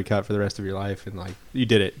miss every cut for the rest of your life, and like you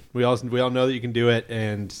did it. We all know that you can do it,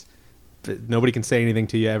 and nobody can say anything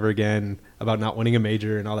to you ever again about not winning a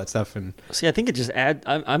major and all that stuff. And see, I think it just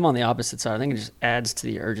I'm on the opposite side. I think it just adds to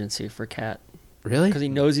the urgency for Cat. Really? Because he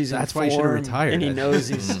knows he's That's in why he should have form, retired. and he knows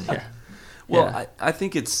he's yeah. Well, Yeah. I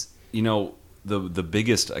think it's the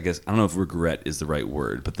biggest, I guess, I don't know if regret is the right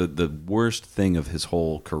word, but the worst thing of his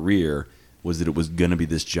whole career was that it was going to be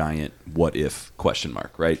this giant what if question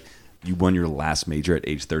mark, right? You won your last major at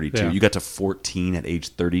age 32. Yeah. You got to 14 at age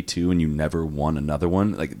 32, and you never won another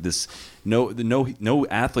one. Like this, no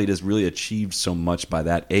athlete has really achieved so much by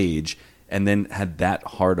that age, and then had that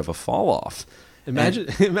hard of a fall off. Imagine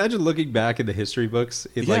looking back in the history books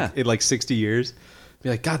in like 60 years. Be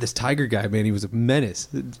like, God, this Tiger guy, man, he was a menace.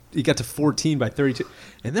 He got to 14 by 32.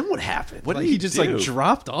 And then what happened? What did he he just do? like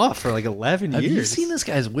dropped off for like 11 Have years. you seen this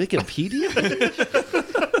guy's Wikipedia?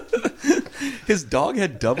 His dog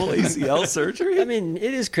had double ACL surgery? I mean,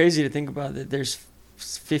 it is crazy to think about that. There's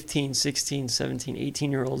 15, 16, 17,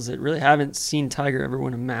 18-year-olds that really haven't seen Tiger ever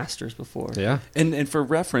win a Masters before. Yeah. And for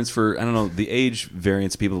reference, I don't know, the age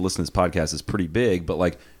variance of people that listen to this podcast is pretty big, but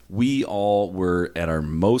like we all were at our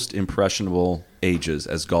most impressionable ages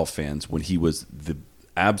as golf fans when he was the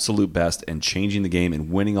absolute best and changing the game and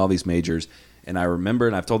winning all these majors. And I remember,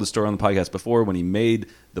 and I've told this story on the podcast before, when he made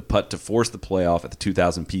the putt to force the playoff at the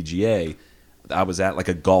 2000 PGA, I was at like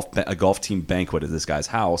a golf team banquet at this guy's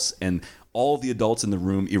house, and all the adults in the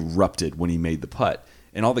room erupted when he made the putt.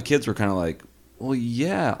 And all the kids were kind of like, well,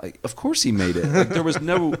 yeah, like, of course he made it. Like, there was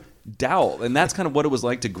no doubt. And that's kind of what it was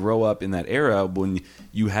like to grow up in that era when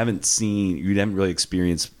you haven't really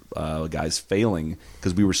experienced guys failing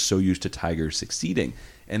because we were so used to Tiger succeeding.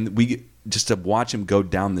 And just to watch him go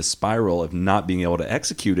down this spiral of not being able to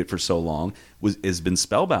execute it for so long has been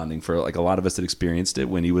spellbinding for like a lot of us that experienced it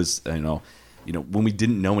when he was, when we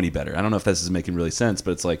didn't know any better. I don't know if this is making really sense,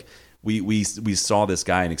 but it's like we saw this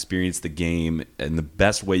guy and experienced the game in the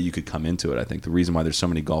best way you could come into it. I think the reason why there's so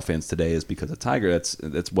many golf fans today is because of Tiger.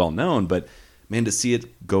 That's well known, but man, to see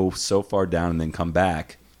it go so far down and then come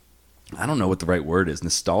back, I don't know what the right word is.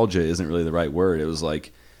 Nostalgia isn't really the right word. It was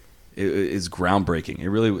like it's groundbreaking. It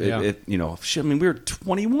really, I mean, we were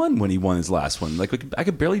 21 when he won his last one. Like I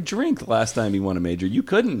could barely drink the last time he won a major. You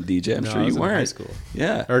couldn't, DJ. I'm sure you weren't. In high school.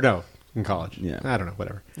 Yeah, or no, in college. Yeah, I don't know.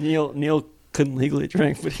 Whatever. Neil couldn't legally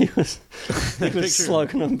drink, but he was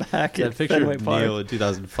slugging them back at picture Fenway of Park. Neil in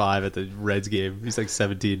 2005 at the Reds game. He's like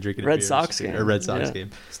 17 drinking Red a beer. Sox game. Or Red Sox game.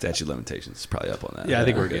 Statute of limitations is probably up on that. Yeah, I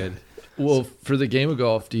think we're good. Well, for the game of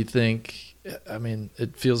golf, do you think, I mean,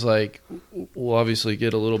 it feels like we'll obviously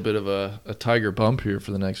get a little bit of a Tiger bump here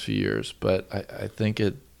for the next few years, but I think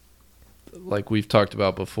it, like we've talked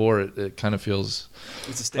about before, it kind of feels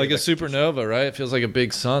like a supernova, right? It feels like a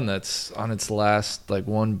big sun that's on its last, like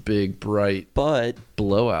one big bright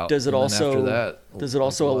blowout. Does it also after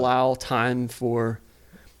that, allow time for,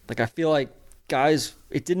 like, I feel like guys,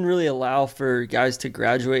 it didn't really allow for guys to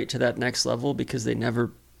graduate to that next level because they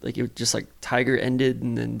never like it was just like Tiger ended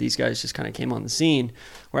and then these guys just kind of came on the scene.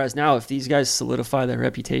 Whereas now, if these guys solidify their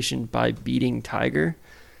reputation by beating Tiger,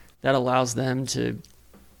 that allows them to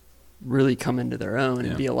really come into their own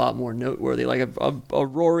and be a lot more noteworthy. Like a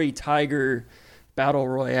Rory Tiger battle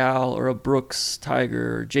royale or a Brooks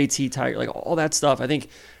Tiger or JT Tiger, like all that stuff. I think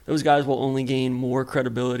those guys will only gain more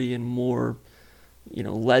credibility and more,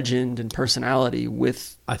 legend and personality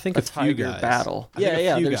with I think a few Tiger guys. battle. I think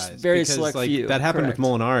a few there's guys, very because, select like, few. That happened Correct. with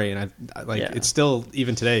Molinari, and it's still,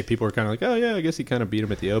 even today, people are kind of like, oh yeah, I guess he kind of beat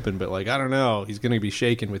him at the Open, but like, I don't know, he's going to be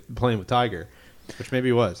shaken with playing with Tiger, which maybe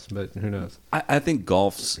he was, but who knows. I think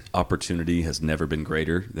golf's opportunity has never been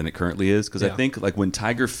greater than it currently is, because I think like when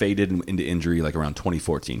Tiger faded into injury, like around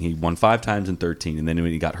 2014, he won 5 times in 13, and then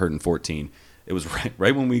when he got hurt in 14. It was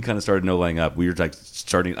right when we kind of started no laying up. We were like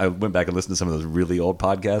starting. I went back and listened to some of those really old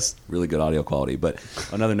podcasts, really good audio quality. But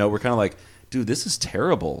on another note, we're kind of like, dude, this is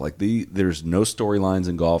terrible. Like there's no storylines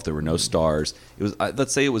in golf. There were no stars. It was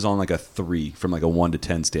let's say it was on like a 3 from like a 1 to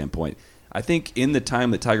 10 standpoint. I think in the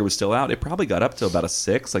time that Tiger was still out, it probably got up to about a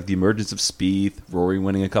 6. Like the emergence of Spieth, Rory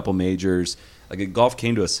winning a couple majors. Like golf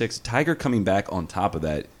came to a 6. Tiger coming back on top of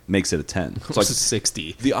that makes it a 10. It's like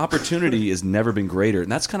 60. The opportunity has never been greater,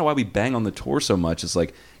 and that's kind of why we bang on the tour so much. It's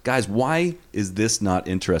like, guys, why is this not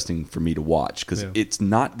interesting for me to watch? Because it's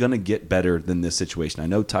not going to get better than this situation. I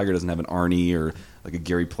know Tiger doesn't have an Arnie or like a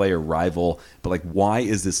Gary Player rival, but like, why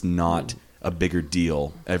is this not a bigger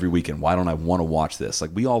deal every weekend? Why don't I want to watch this?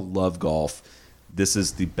 Like, we all love golf. This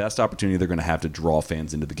is the best opportunity they're going to have to draw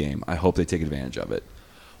fans into the game. I hope they take advantage of it.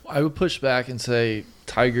 I would push back and say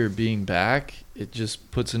Tiger being back, it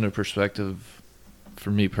just puts into perspective for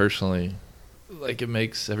me personally, like it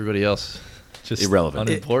makes everybody else just irrelevant,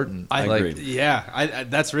 unimportant. I agree. Yeah,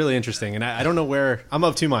 that's really interesting. And I don't know where – I'm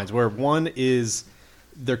of two minds. Where one is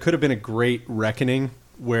there could have been a great reckoning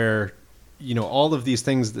where, all of these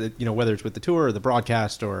things that, whether it's with the tour or the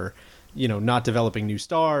broadcast or, not developing new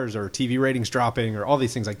stars or TV ratings dropping or all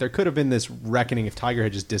these things. Like there could have been this reckoning if Tiger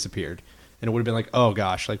had just disappeared. And it would have been like, oh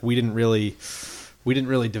gosh, like we didn't really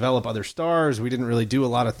develop other stars. We didn't really do a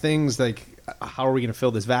lot of things. Like, how are we going to fill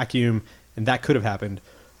this vacuum? And that could have happened.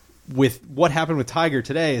 With what happened with Tiger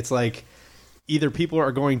today, it's like either people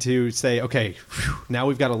are going to say, okay, now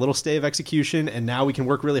we've got a little stay of execution, and now we can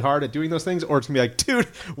work really hard at doing those things, or it's going to be like,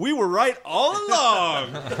 dude, we were right all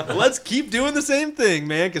along. Let's keep doing the same thing,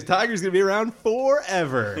 man, because Tiger's going to be around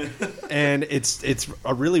forever. And it's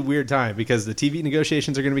a really weird time because the TV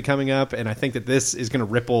negotiations are going to be coming up, and I think that this is going to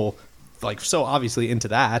ripple like so obviously into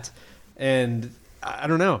that. And I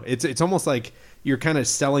don't know. It's almost like you're kind of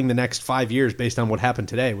selling the next 5 years based on what happened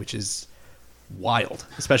today, which is wild,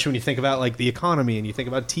 especially when you think about like the economy and you think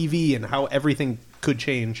about TV and how everything could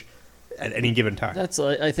change at any given time.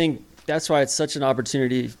 I think that's why it's such an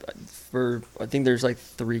opportunity for, I think there's like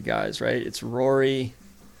 3 guys, right? It's Rory,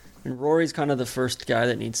 and Rory's kind of the first guy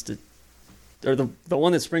that needs to, or the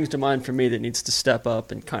one that springs to mind for me that needs to step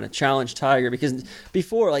up and kind of challenge Tiger, because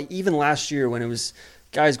before, like even last year when it was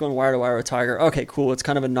guys going wire to wire with Tiger, okay, cool, it's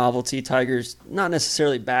kind of a novelty. Tiger's not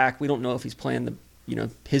necessarily back. We don't know if he's playing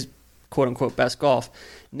his quote unquote best golf.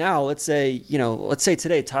 Now, let's say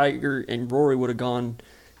today Tiger and Rory would have gone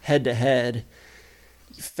head to head.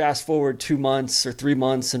 Fast forward 2 months or 3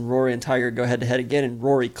 months, and Rory and Tiger go head to head again, and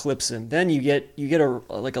Rory clips him. Then you get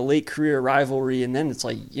a late career rivalry, and then it's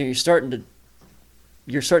like you're starting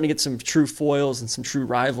to get some true foils and some true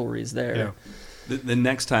rivalries there. Yeah. The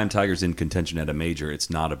next time Tiger's in contention at a major, it's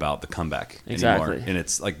not about the comeback anymore. And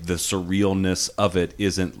it's like the surrealness of it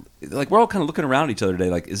isn't like we're all kind of looking around each other today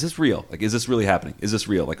like, is this real? Like, is this really happening? Is this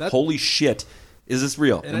real? Like, holy shit, is this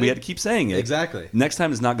real? And we had to keep saying it. Exactly. Next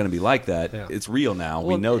time is not going to be like that. Yeah. It's real now.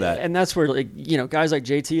 We know that. And that's where guys like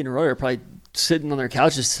JT and Roy are probably sitting on their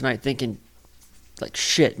couches tonight thinking, like,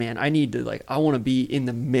 shit, man, I want to be in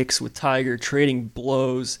the mix with Tiger, trading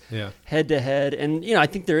blows head to head. And, I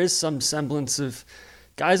think there is some semblance of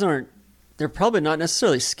guys they're probably not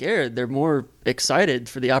necessarily scared. They're more excited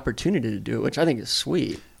for the opportunity to do it, which I think is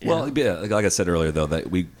sweet. Well, yeah, like I said earlier, though,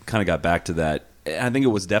 that we kind of got back to that. I think it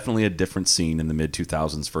was definitely a different scene in the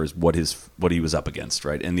mid-2000s for what he was up against,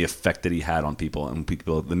 right? And the effect that he had on people. And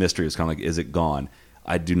people, the mystery was kind of like, is it gone?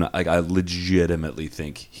 I do not. I legitimately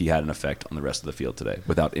think he had an effect on the rest of the field today,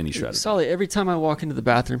 without any shred. Solly, every time I walk into the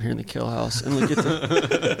bathroom here in the Kill House and look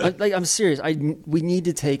at I'm serious. We need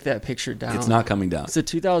to take that picture down. It's not coming down. It's a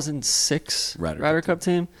 2006 Ryder Cup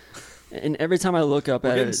team, and every time I look up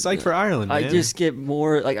at it, psyched for Ireland, man. I just get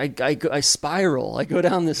more like I spiral. I go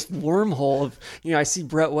down this wormhole of I see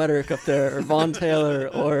Brett Wederick up there, or Vaughn Taylor,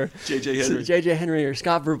 or JJ Henry, or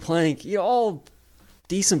Scott Verplank. All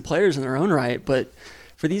decent players in their own right, but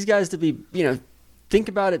for these guys to be, think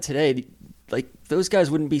about it today, like those guys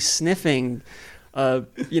wouldn't be sniffing, the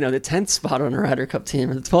 10th spot on a Ryder Cup team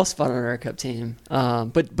or the 12th spot on a Ryder Cup team.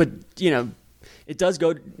 But it does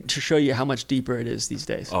go to show you how much deeper it is these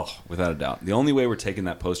days. Oh, without a doubt. The only way we're taking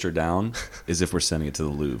that poster down is if we're sending it to the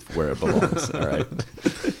Louvre where it belongs. All right.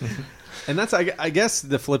 And that's, I guess,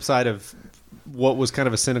 the flip side of what was kind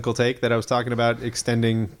of a cynical take that I was talking about,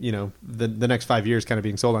 extending, the next 5 years kind of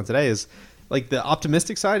being sold on today, is like the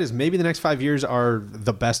optimistic side is maybe the next 5 years are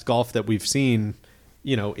the best golf that we've seen,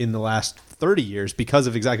 in the last 30 years because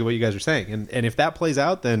of exactly what you guys are saying. And if that plays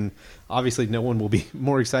out, then obviously no one will be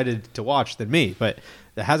more excited to watch than me. But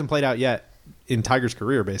that hasn't played out yet in Tiger's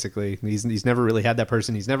career, basically. He's never really had that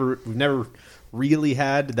person. We've never really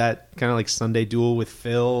had that kind of like Sunday duel with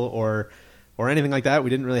Phil or anything like that. We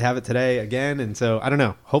didn't really have it today again. And so I don't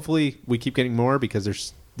know. Hopefully we keep getting more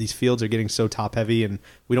because these fields are getting so top heavy and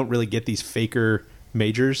we don't really get these faker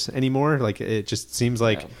majors anymore. Like it just seems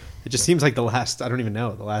like the last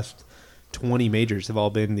 20 majors have all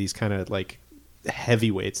been these kind of like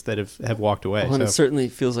heavyweights that have walked away. Well, and it certainly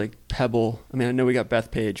feels like Pebble. I mean, I know we got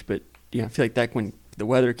Bethpage, but I feel like that when the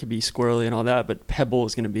weather could be squirrely and all that, but Pebble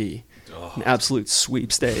is going to be an absolute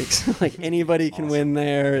sweepstakes. Like anybody can win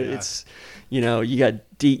there. Yeah. It's you got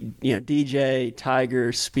DJ,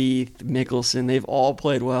 Tiger, Spieth, Mickelson. They've all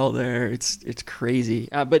played well there. It's crazy.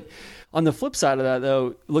 But on the flip side of that,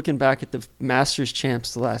 though, looking back at the Masters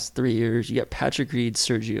champs the last 3 years, you got Patrick Reed,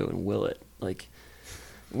 Sergio, and Willett,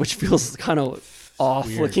 which feels kind of off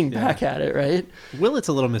weird, looking back at it, right? Willett's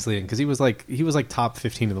a little misleading because he was like top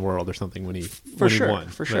 15 in the world or something when he won.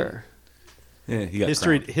 For sure. Yeah, he got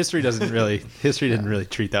history didn't really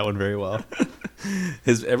treat that one very well.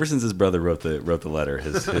 Ever since his brother wrote the letter,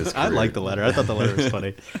 his I liked the letter. I thought the letter was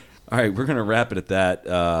funny. All right, we're gonna wrap it at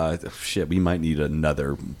that. We might need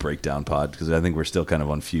another breakdown pod because I think we're still kind of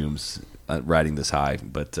on fumes riding this high.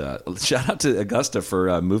 But shout out to Augusta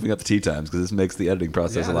for moving up the tee times because this makes the editing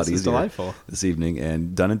process a lot easier. Delightful this evening,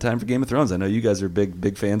 and done in time for Game of Thrones. I know you guys are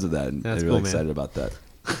big fans of that, and they're really excited about that.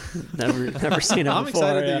 Never seen it before. I'm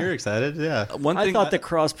excited that you're excited. Yeah. I thought the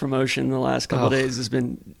cross promotion the last couple of days has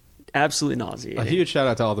been absolutely nauseating. A huge shout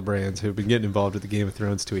out to all the brands who've been getting involved with the Game of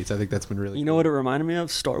Thrones tweets. I think that's been really You know what it reminded me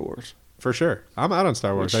of? Star Wars. For sure. I'm out on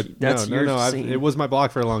Star Wars. It was my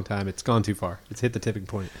block for a long time. It's gone too far. It's hit the tipping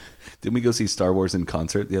point. Didn't we go see Star Wars in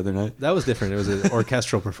concert the other night? That was different. It was an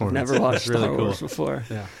orchestral performance. Never watched really Star Wars cool. before.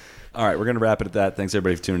 Yeah. All right, we're going to wrap it at that. Thanks,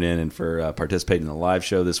 everybody, for tuning in and for participating in the live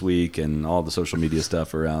show this week and all the social media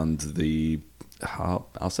stuff around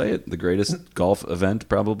I'll say it, the greatest golf event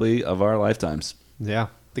probably of our lifetimes. Yeah.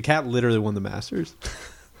 The cat literally won the Masters.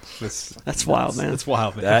 That's wild, man. That's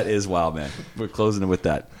wild, man. That is wild, man. We're closing it with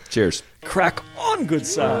that. Cheers. Crack on, good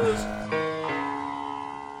side.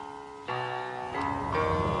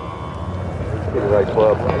 Be the right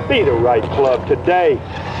club. Be the right club today.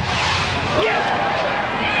 Yes!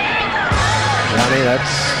 Johnny,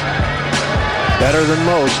 that's better than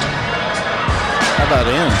most. How about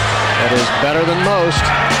in? That is better than most.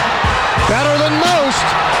 Better than most!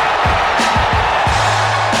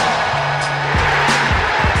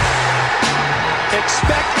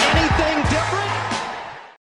 Expect anything